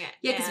frustrating.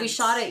 Yeah, because we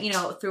shot it, you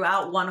know,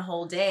 throughout one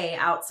whole day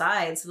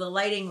outside, so the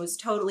lighting was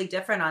totally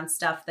different on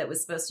stuff that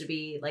was supposed to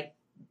be like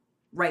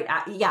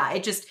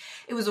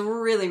it was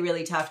really,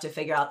 really tough to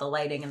figure out the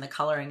lighting and the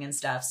coloring and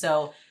stuff.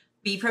 So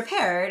be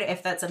prepared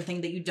if that's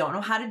something that you don't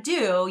know how to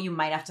do. You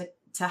might have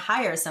to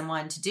hire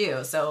someone to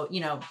do. So,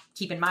 you know,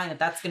 keep in mind that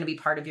that's going to be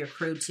part of your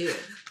crew too.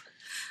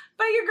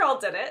 But your girl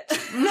did it.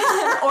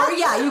 Or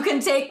you can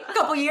take a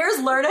couple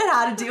years, learn it,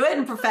 how to do it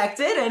and perfect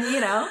it. And,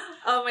 you know.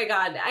 Oh my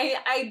God.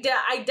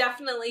 I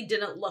definitely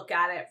didn't look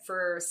at it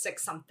for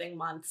 6-something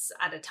months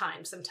at a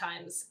time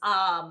sometimes.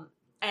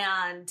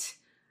 And,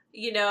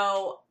 you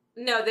know,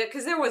 no,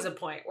 because there was a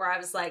point where I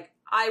was like,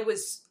 I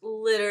was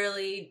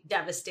literally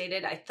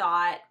devastated. I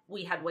thought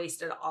we had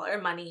wasted all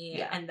our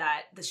money and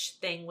that this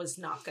thing was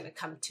not going to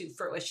come to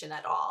fruition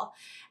at all.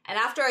 And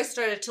after I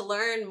started to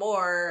learn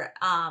more,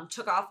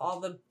 took off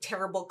all the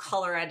terrible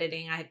color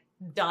editing I had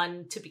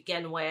done to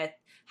begin with,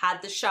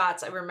 had the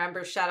shots. I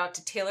remember, shout out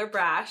to Taylor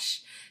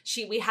Brash.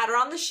 We had her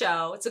on the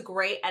show. It's a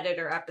great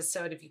editor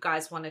episode if you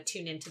guys want to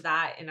tune into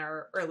that in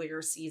our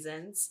earlier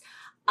seasons.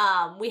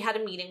 We had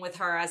a meeting with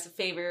her as a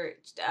favor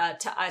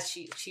to us.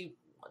 She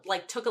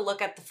like took a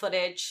look at the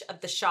footage of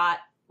the shot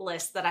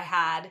list that I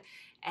had,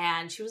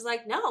 and she was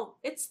like, no,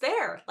 it's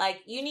there.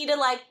 Like, you need to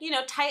like, you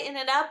know, tighten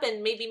it up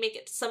and maybe make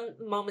it some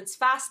moments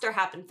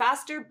happen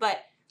faster, but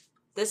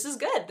this is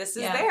good. This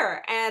is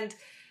there. And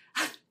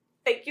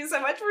thank you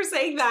so much for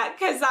saying that,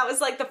 because that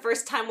was like the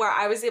first time where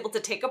I was able to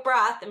take a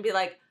breath and be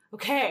like,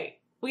 okay,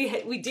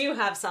 we do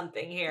have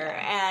something here,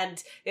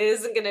 and it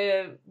isn't going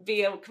to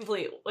be a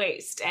complete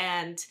waste.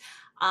 And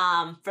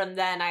from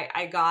then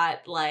I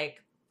got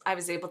like, I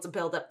was able to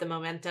build up the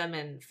momentum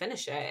and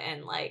finish it.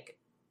 And like,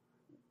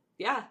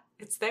 yeah,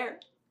 it's there.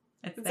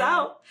 It's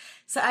out.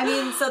 So, I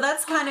mean, so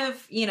that's kind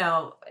of, you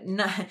know,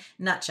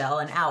 nutshell,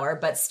 an hour,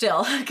 but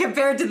still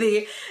compared to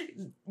the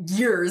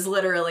years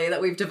literally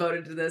that we've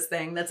devoted to this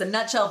thing, that's a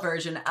nutshell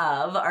version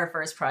of our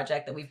first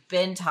project that we've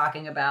been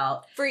talking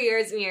about for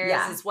years and years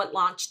is what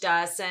launched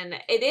us. And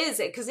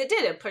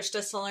it pushed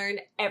us to learn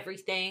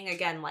everything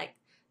again, like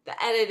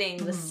the editing,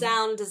 the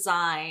sound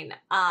design.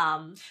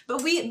 But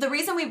the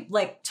reason we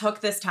like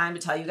took this time to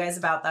tell you guys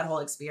about that whole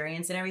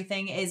experience and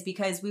everything is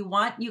because we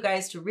want you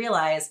guys to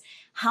realize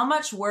how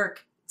much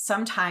work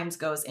sometimes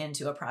goes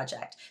into a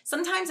project.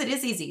 Sometimes it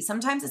is easy.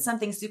 Sometimes it's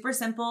something super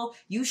simple.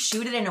 You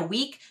shoot it in a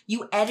week,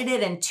 you edit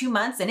it in 2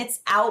 months, and it's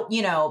out,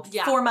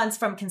 4 months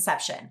from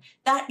conception.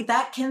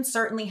 That can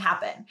certainly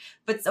happen.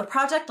 But a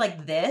project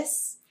like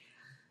this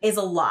is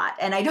a lot.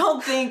 And I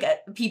don't think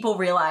people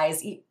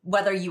realize,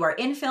 whether you are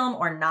in film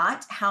or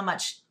not, how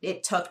much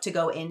it took to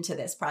go into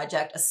this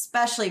project,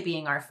 especially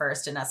being our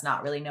first and us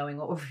not really knowing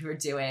what we were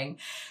doing.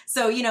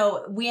 So,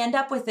 we end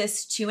up with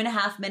this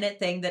 2.5 minute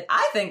thing that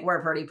I think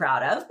we're pretty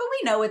proud of, but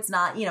we know it's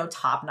not,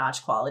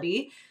 top-notch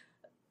quality.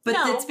 But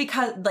it's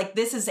because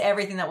this is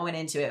everything that went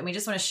into it. And we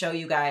just want to show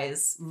you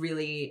guys,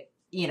 really,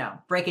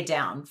 break it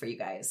down for you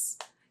guys.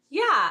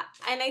 Yeah.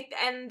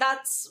 And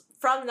that's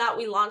from that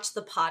we launched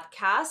the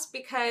podcast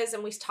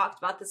and we talked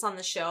about this on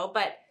the show,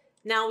 but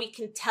now we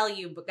can tell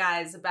you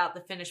guys about the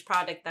finished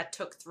product that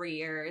took 3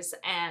 years.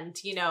 And,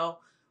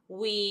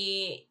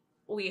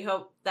 we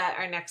hope that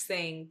our next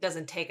thing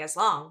doesn't take as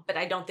long, but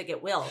I don't think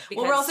it will.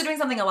 Well, we're also doing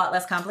something a lot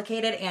less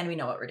complicated and we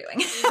know what we're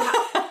doing.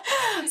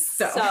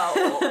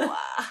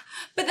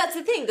 But that's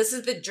the thing. This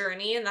is the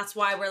journey. And that's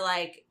why we're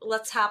like,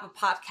 let's have a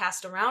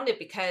podcast around it,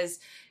 because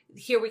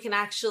here we can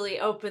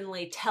actually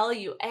openly tell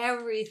you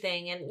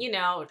everything and,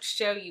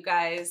 show you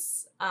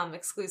guys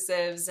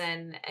exclusives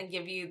and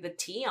give you the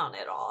tea on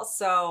it all.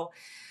 So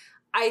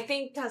I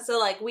think, Tessa,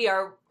 we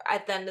are,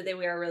 at the end of the day,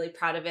 we are really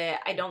proud of it.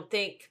 I don't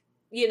think,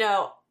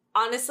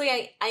 honestly,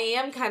 I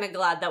am kind of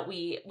glad that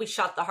we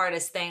shot the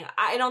hardest thing.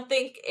 I don't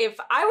think if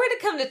I were to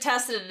come to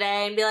Tessa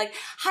today and be like,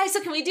 hi, so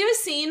can we do a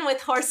scene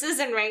with horses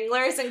and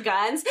wranglers and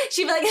guns?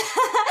 She'd be like,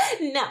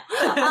 no.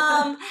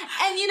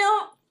 And,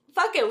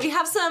 fuck it. We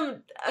have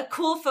some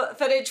cool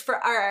footage for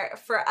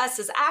us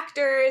as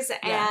actors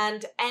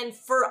and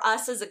for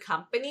us as a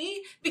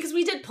company, because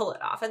we did pull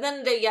it off. And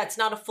then it's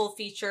not a full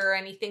feature or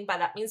anything by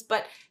that means,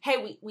 but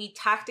hey, we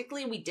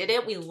tactically, we did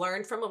it. We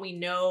learned from it. We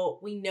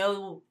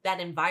know that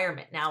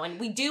environment now, and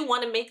we do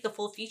want to make the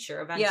full feature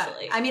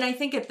eventually. Yeah. I mean, I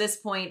think at this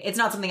point, it's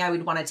not something I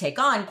would want to take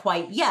on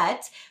quite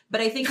yet, but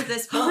I think at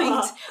this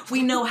point,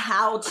 we know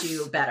how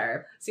to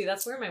better. See,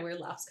 that's where my weird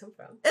laughs come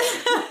from.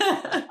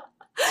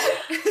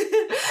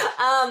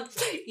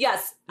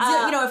 Yes.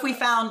 If we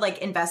found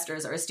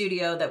investors or a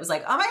studio that was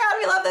like, oh my God,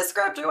 we love this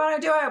script, we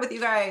want to do it with you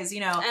guys,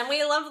 And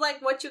we love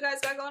what you guys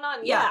got going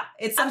on. Yeah.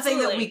 It's something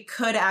that we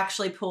could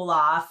actually pull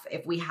off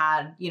if we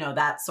had,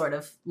 that sort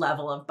of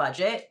level of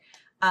budget.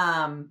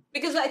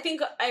 Because I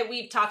think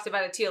we've talked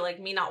about it too,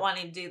 me not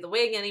wanting to do the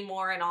wig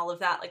anymore and all of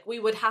that. We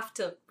would have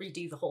to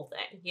redo the whole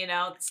thing,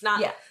 It's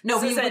not. Yeah. No,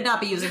 we would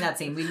not be using that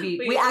scene.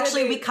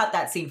 We cut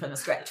that scene from the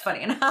script.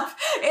 Funny enough,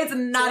 it's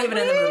not even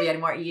in the movie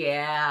anymore.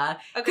 Yeah,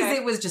 because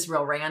it was just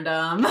real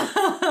random.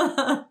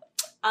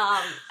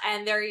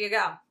 And there you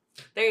go.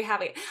 There you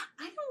have it.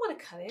 I don't want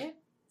to cut it.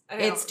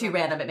 It's too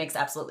random. It makes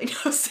absolutely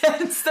no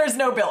sense. There's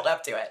no build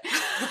up to it.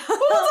 We'll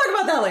talk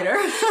about that later.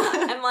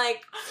 I'm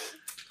like,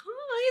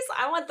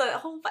 I want the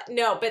whole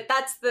no, but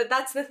that's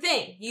the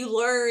thing. You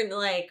learn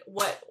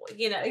what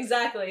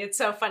exactly. It's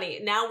so funny.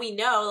 Now we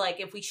know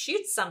if we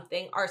shoot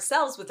something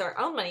ourselves with our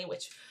own money,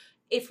 which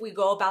if we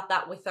go about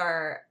that with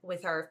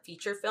our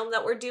feature film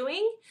that we're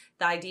doing,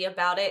 the idea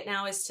about it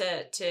now is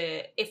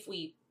to if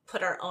we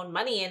put our own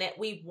money in it,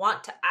 we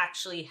want to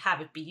actually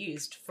have it be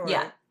used for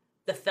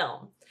the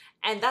film.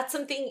 And that's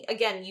something,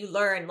 again, you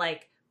learn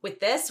with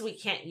this, we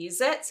can't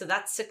use it. So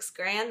that's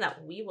 $6,000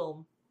 that we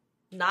will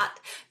not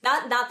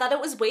that it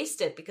was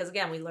wasted, because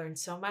again, we learned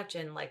so much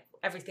in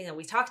everything that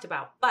we talked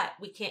about, but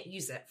we can't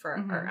use it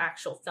for our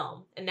actual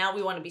film. And now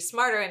we want to be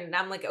smarter. And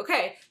I'm like,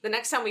 okay, the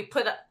next time we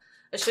put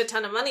a shit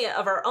ton of money,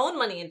 of our own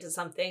money, into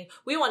something,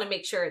 we want to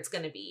make sure it's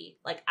going to be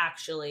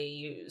actually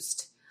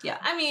used. Yeah.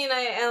 I mean,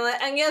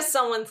 I guess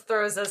someone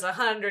throws us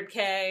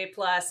 $100K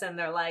plus and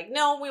they're like,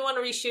 no, we want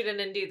to reshoot it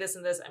and do this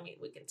and this. I mean,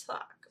 we can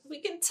talk,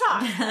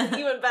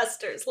 you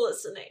investors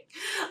listening.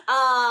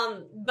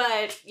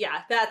 But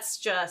yeah, that's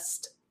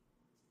just,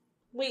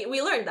 we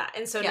learned that.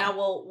 And so now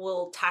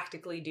we'll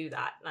tactically do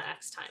that the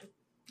next time.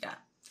 Yeah.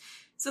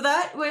 So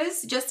that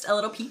was just a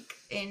little peek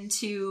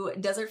into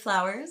Desert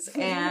Flowers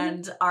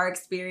and our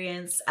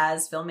experience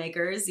as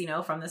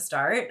filmmakers, from the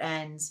start,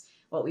 and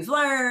what we've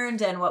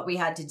learned and what we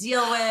had to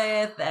deal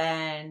with,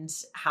 and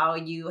how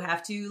you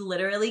have to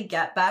literally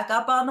get back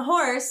up on the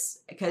horse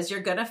because you're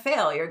going to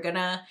fail. You're going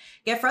to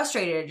get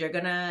frustrated. You're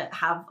going to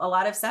have a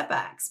lot of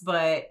setbacks,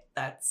 but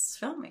that's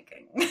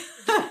filmmaking.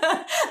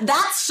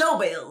 That's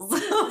showbiz.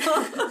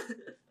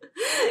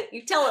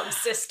 You tell him,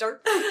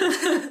 sister.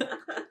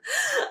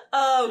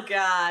 Oh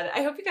God.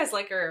 I hope you guys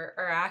like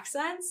our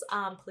accents.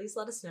 Please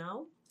let us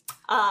know.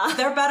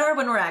 They're better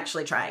when we're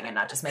actually trying and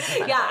not just making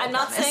fun. Yeah, I'm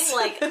not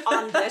saying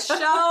on this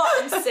show.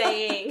 I'm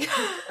saying,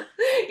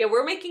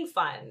 we're making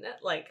fun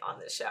on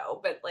this show,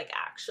 but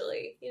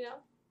actually,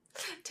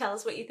 tell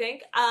us what you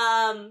think.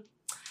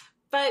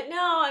 But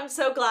no, I'm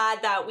so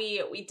glad that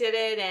we did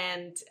it,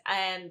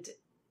 and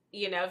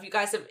if you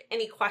guys have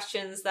any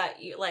questions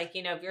that you like,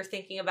 if you're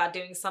thinking about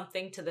doing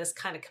something to this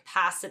kind of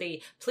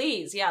capacity,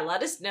 please,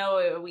 let us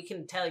know. We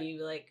can tell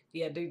you like,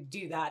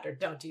 do that or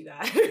don't do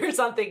that or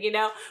something,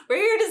 we're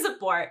here to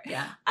support.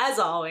 Yeah. As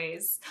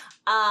always.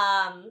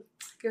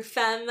 Your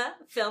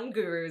film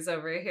gurus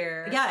over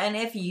here. Yeah, and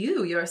if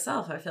you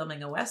yourself are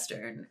filming a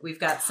Western, we've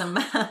got some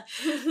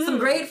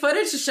great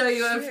footage to show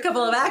you of a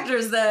couple of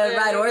actors that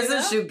ride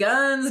horses, shoot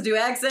guns, do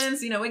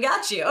accents. We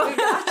got you. We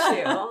got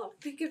you.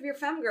 Think of your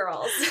femme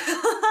girls.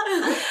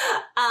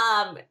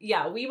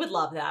 We would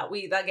love that.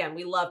 We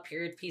love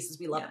period pieces.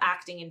 We love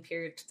acting in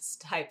period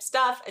type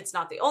stuff. It's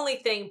not the only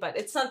thing, but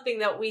it's something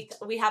that we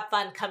have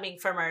fun coming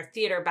from our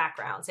theater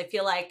backgrounds. I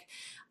feel like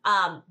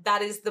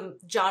that is the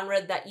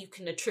genre that you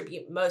can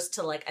attribute most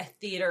to like a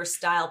theater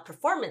style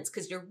performance,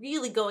 because you're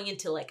really going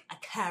into like a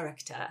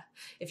character.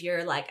 If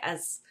you're like,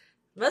 as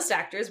most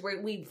actors,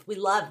 we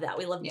love that.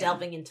 We love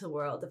delving into the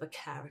world of a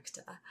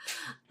character.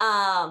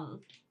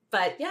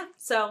 But yeah,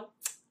 so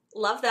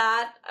love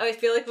that. I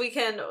feel like we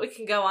can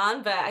go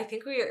on, but I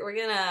think we're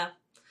gonna.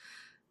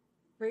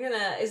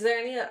 Is there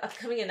any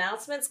upcoming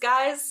announcements,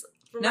 guys?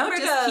 Remember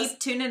keep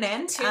tuning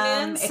in. Tune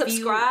in,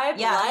 subscribe,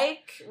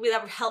 like.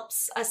 That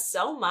helps us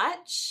so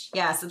much.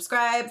 Yeah,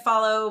 subscribe,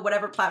 follow,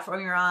 whatever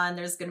platform you're on.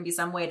 There's going to be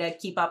some way to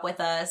keep up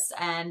with us.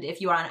 And if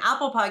you are on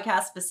Apple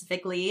Podcasts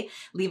specifically,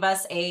 leave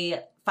us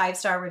a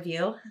 5-star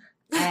review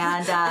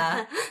and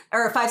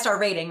or a 5-star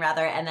rating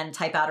rather, and then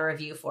type out a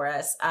review for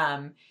us.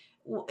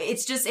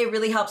 It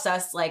really helps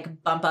us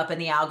like bump up in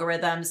the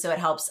algorithm. So it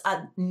helps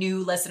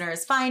new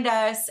listeners find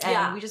us.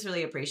 And we just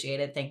really appreciate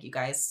it. Thank you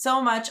guys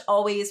so much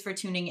always for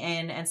tuning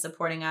in and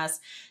supporting us.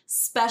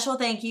 Special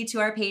thank you to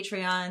our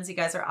Patreons. You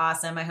guys are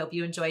awesome. I hope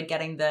you enjoyed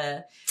getting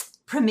the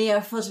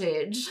premiere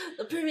footage.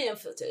 The premiere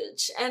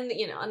footage. And,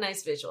 a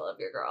nice visual of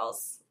your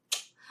girls.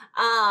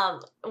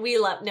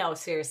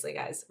 Seriously,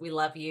 guys, we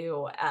love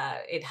you.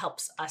 It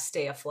helps us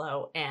stay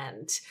afloat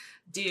and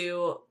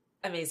do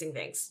amazing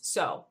things.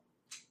 So,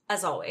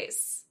 as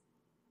always,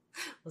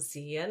 we'll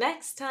see you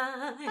next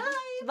time.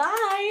 Bye.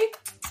 Bye.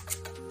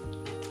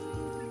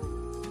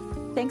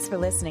 Thanks for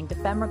listening to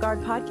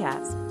FemRegard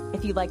Podcast.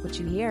 If you like what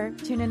you hear,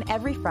 tune in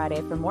every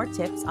Friday for more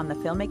tips on the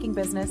filmmaking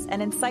business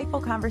and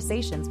insightful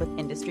conversations with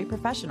industry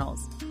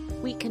professionals.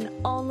 We can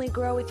only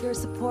grow with your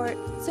support,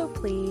 so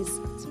please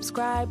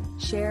subscribe,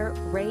 share,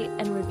 rate,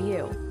 and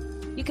review.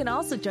 You can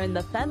also join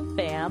the Fem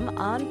Fam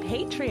on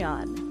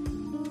Patreon.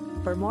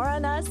 For more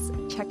on us,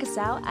 check us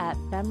out at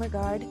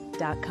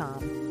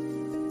femregard.com.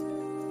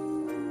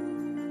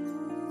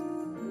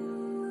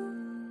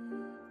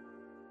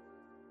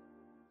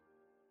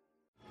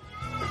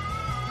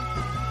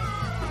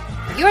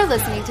 You're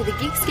listening to the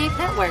Geekscape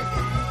Network.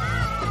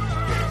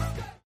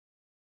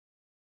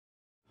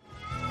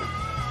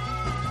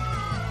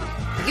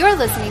 You're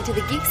listening to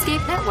the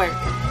Geekscape Network.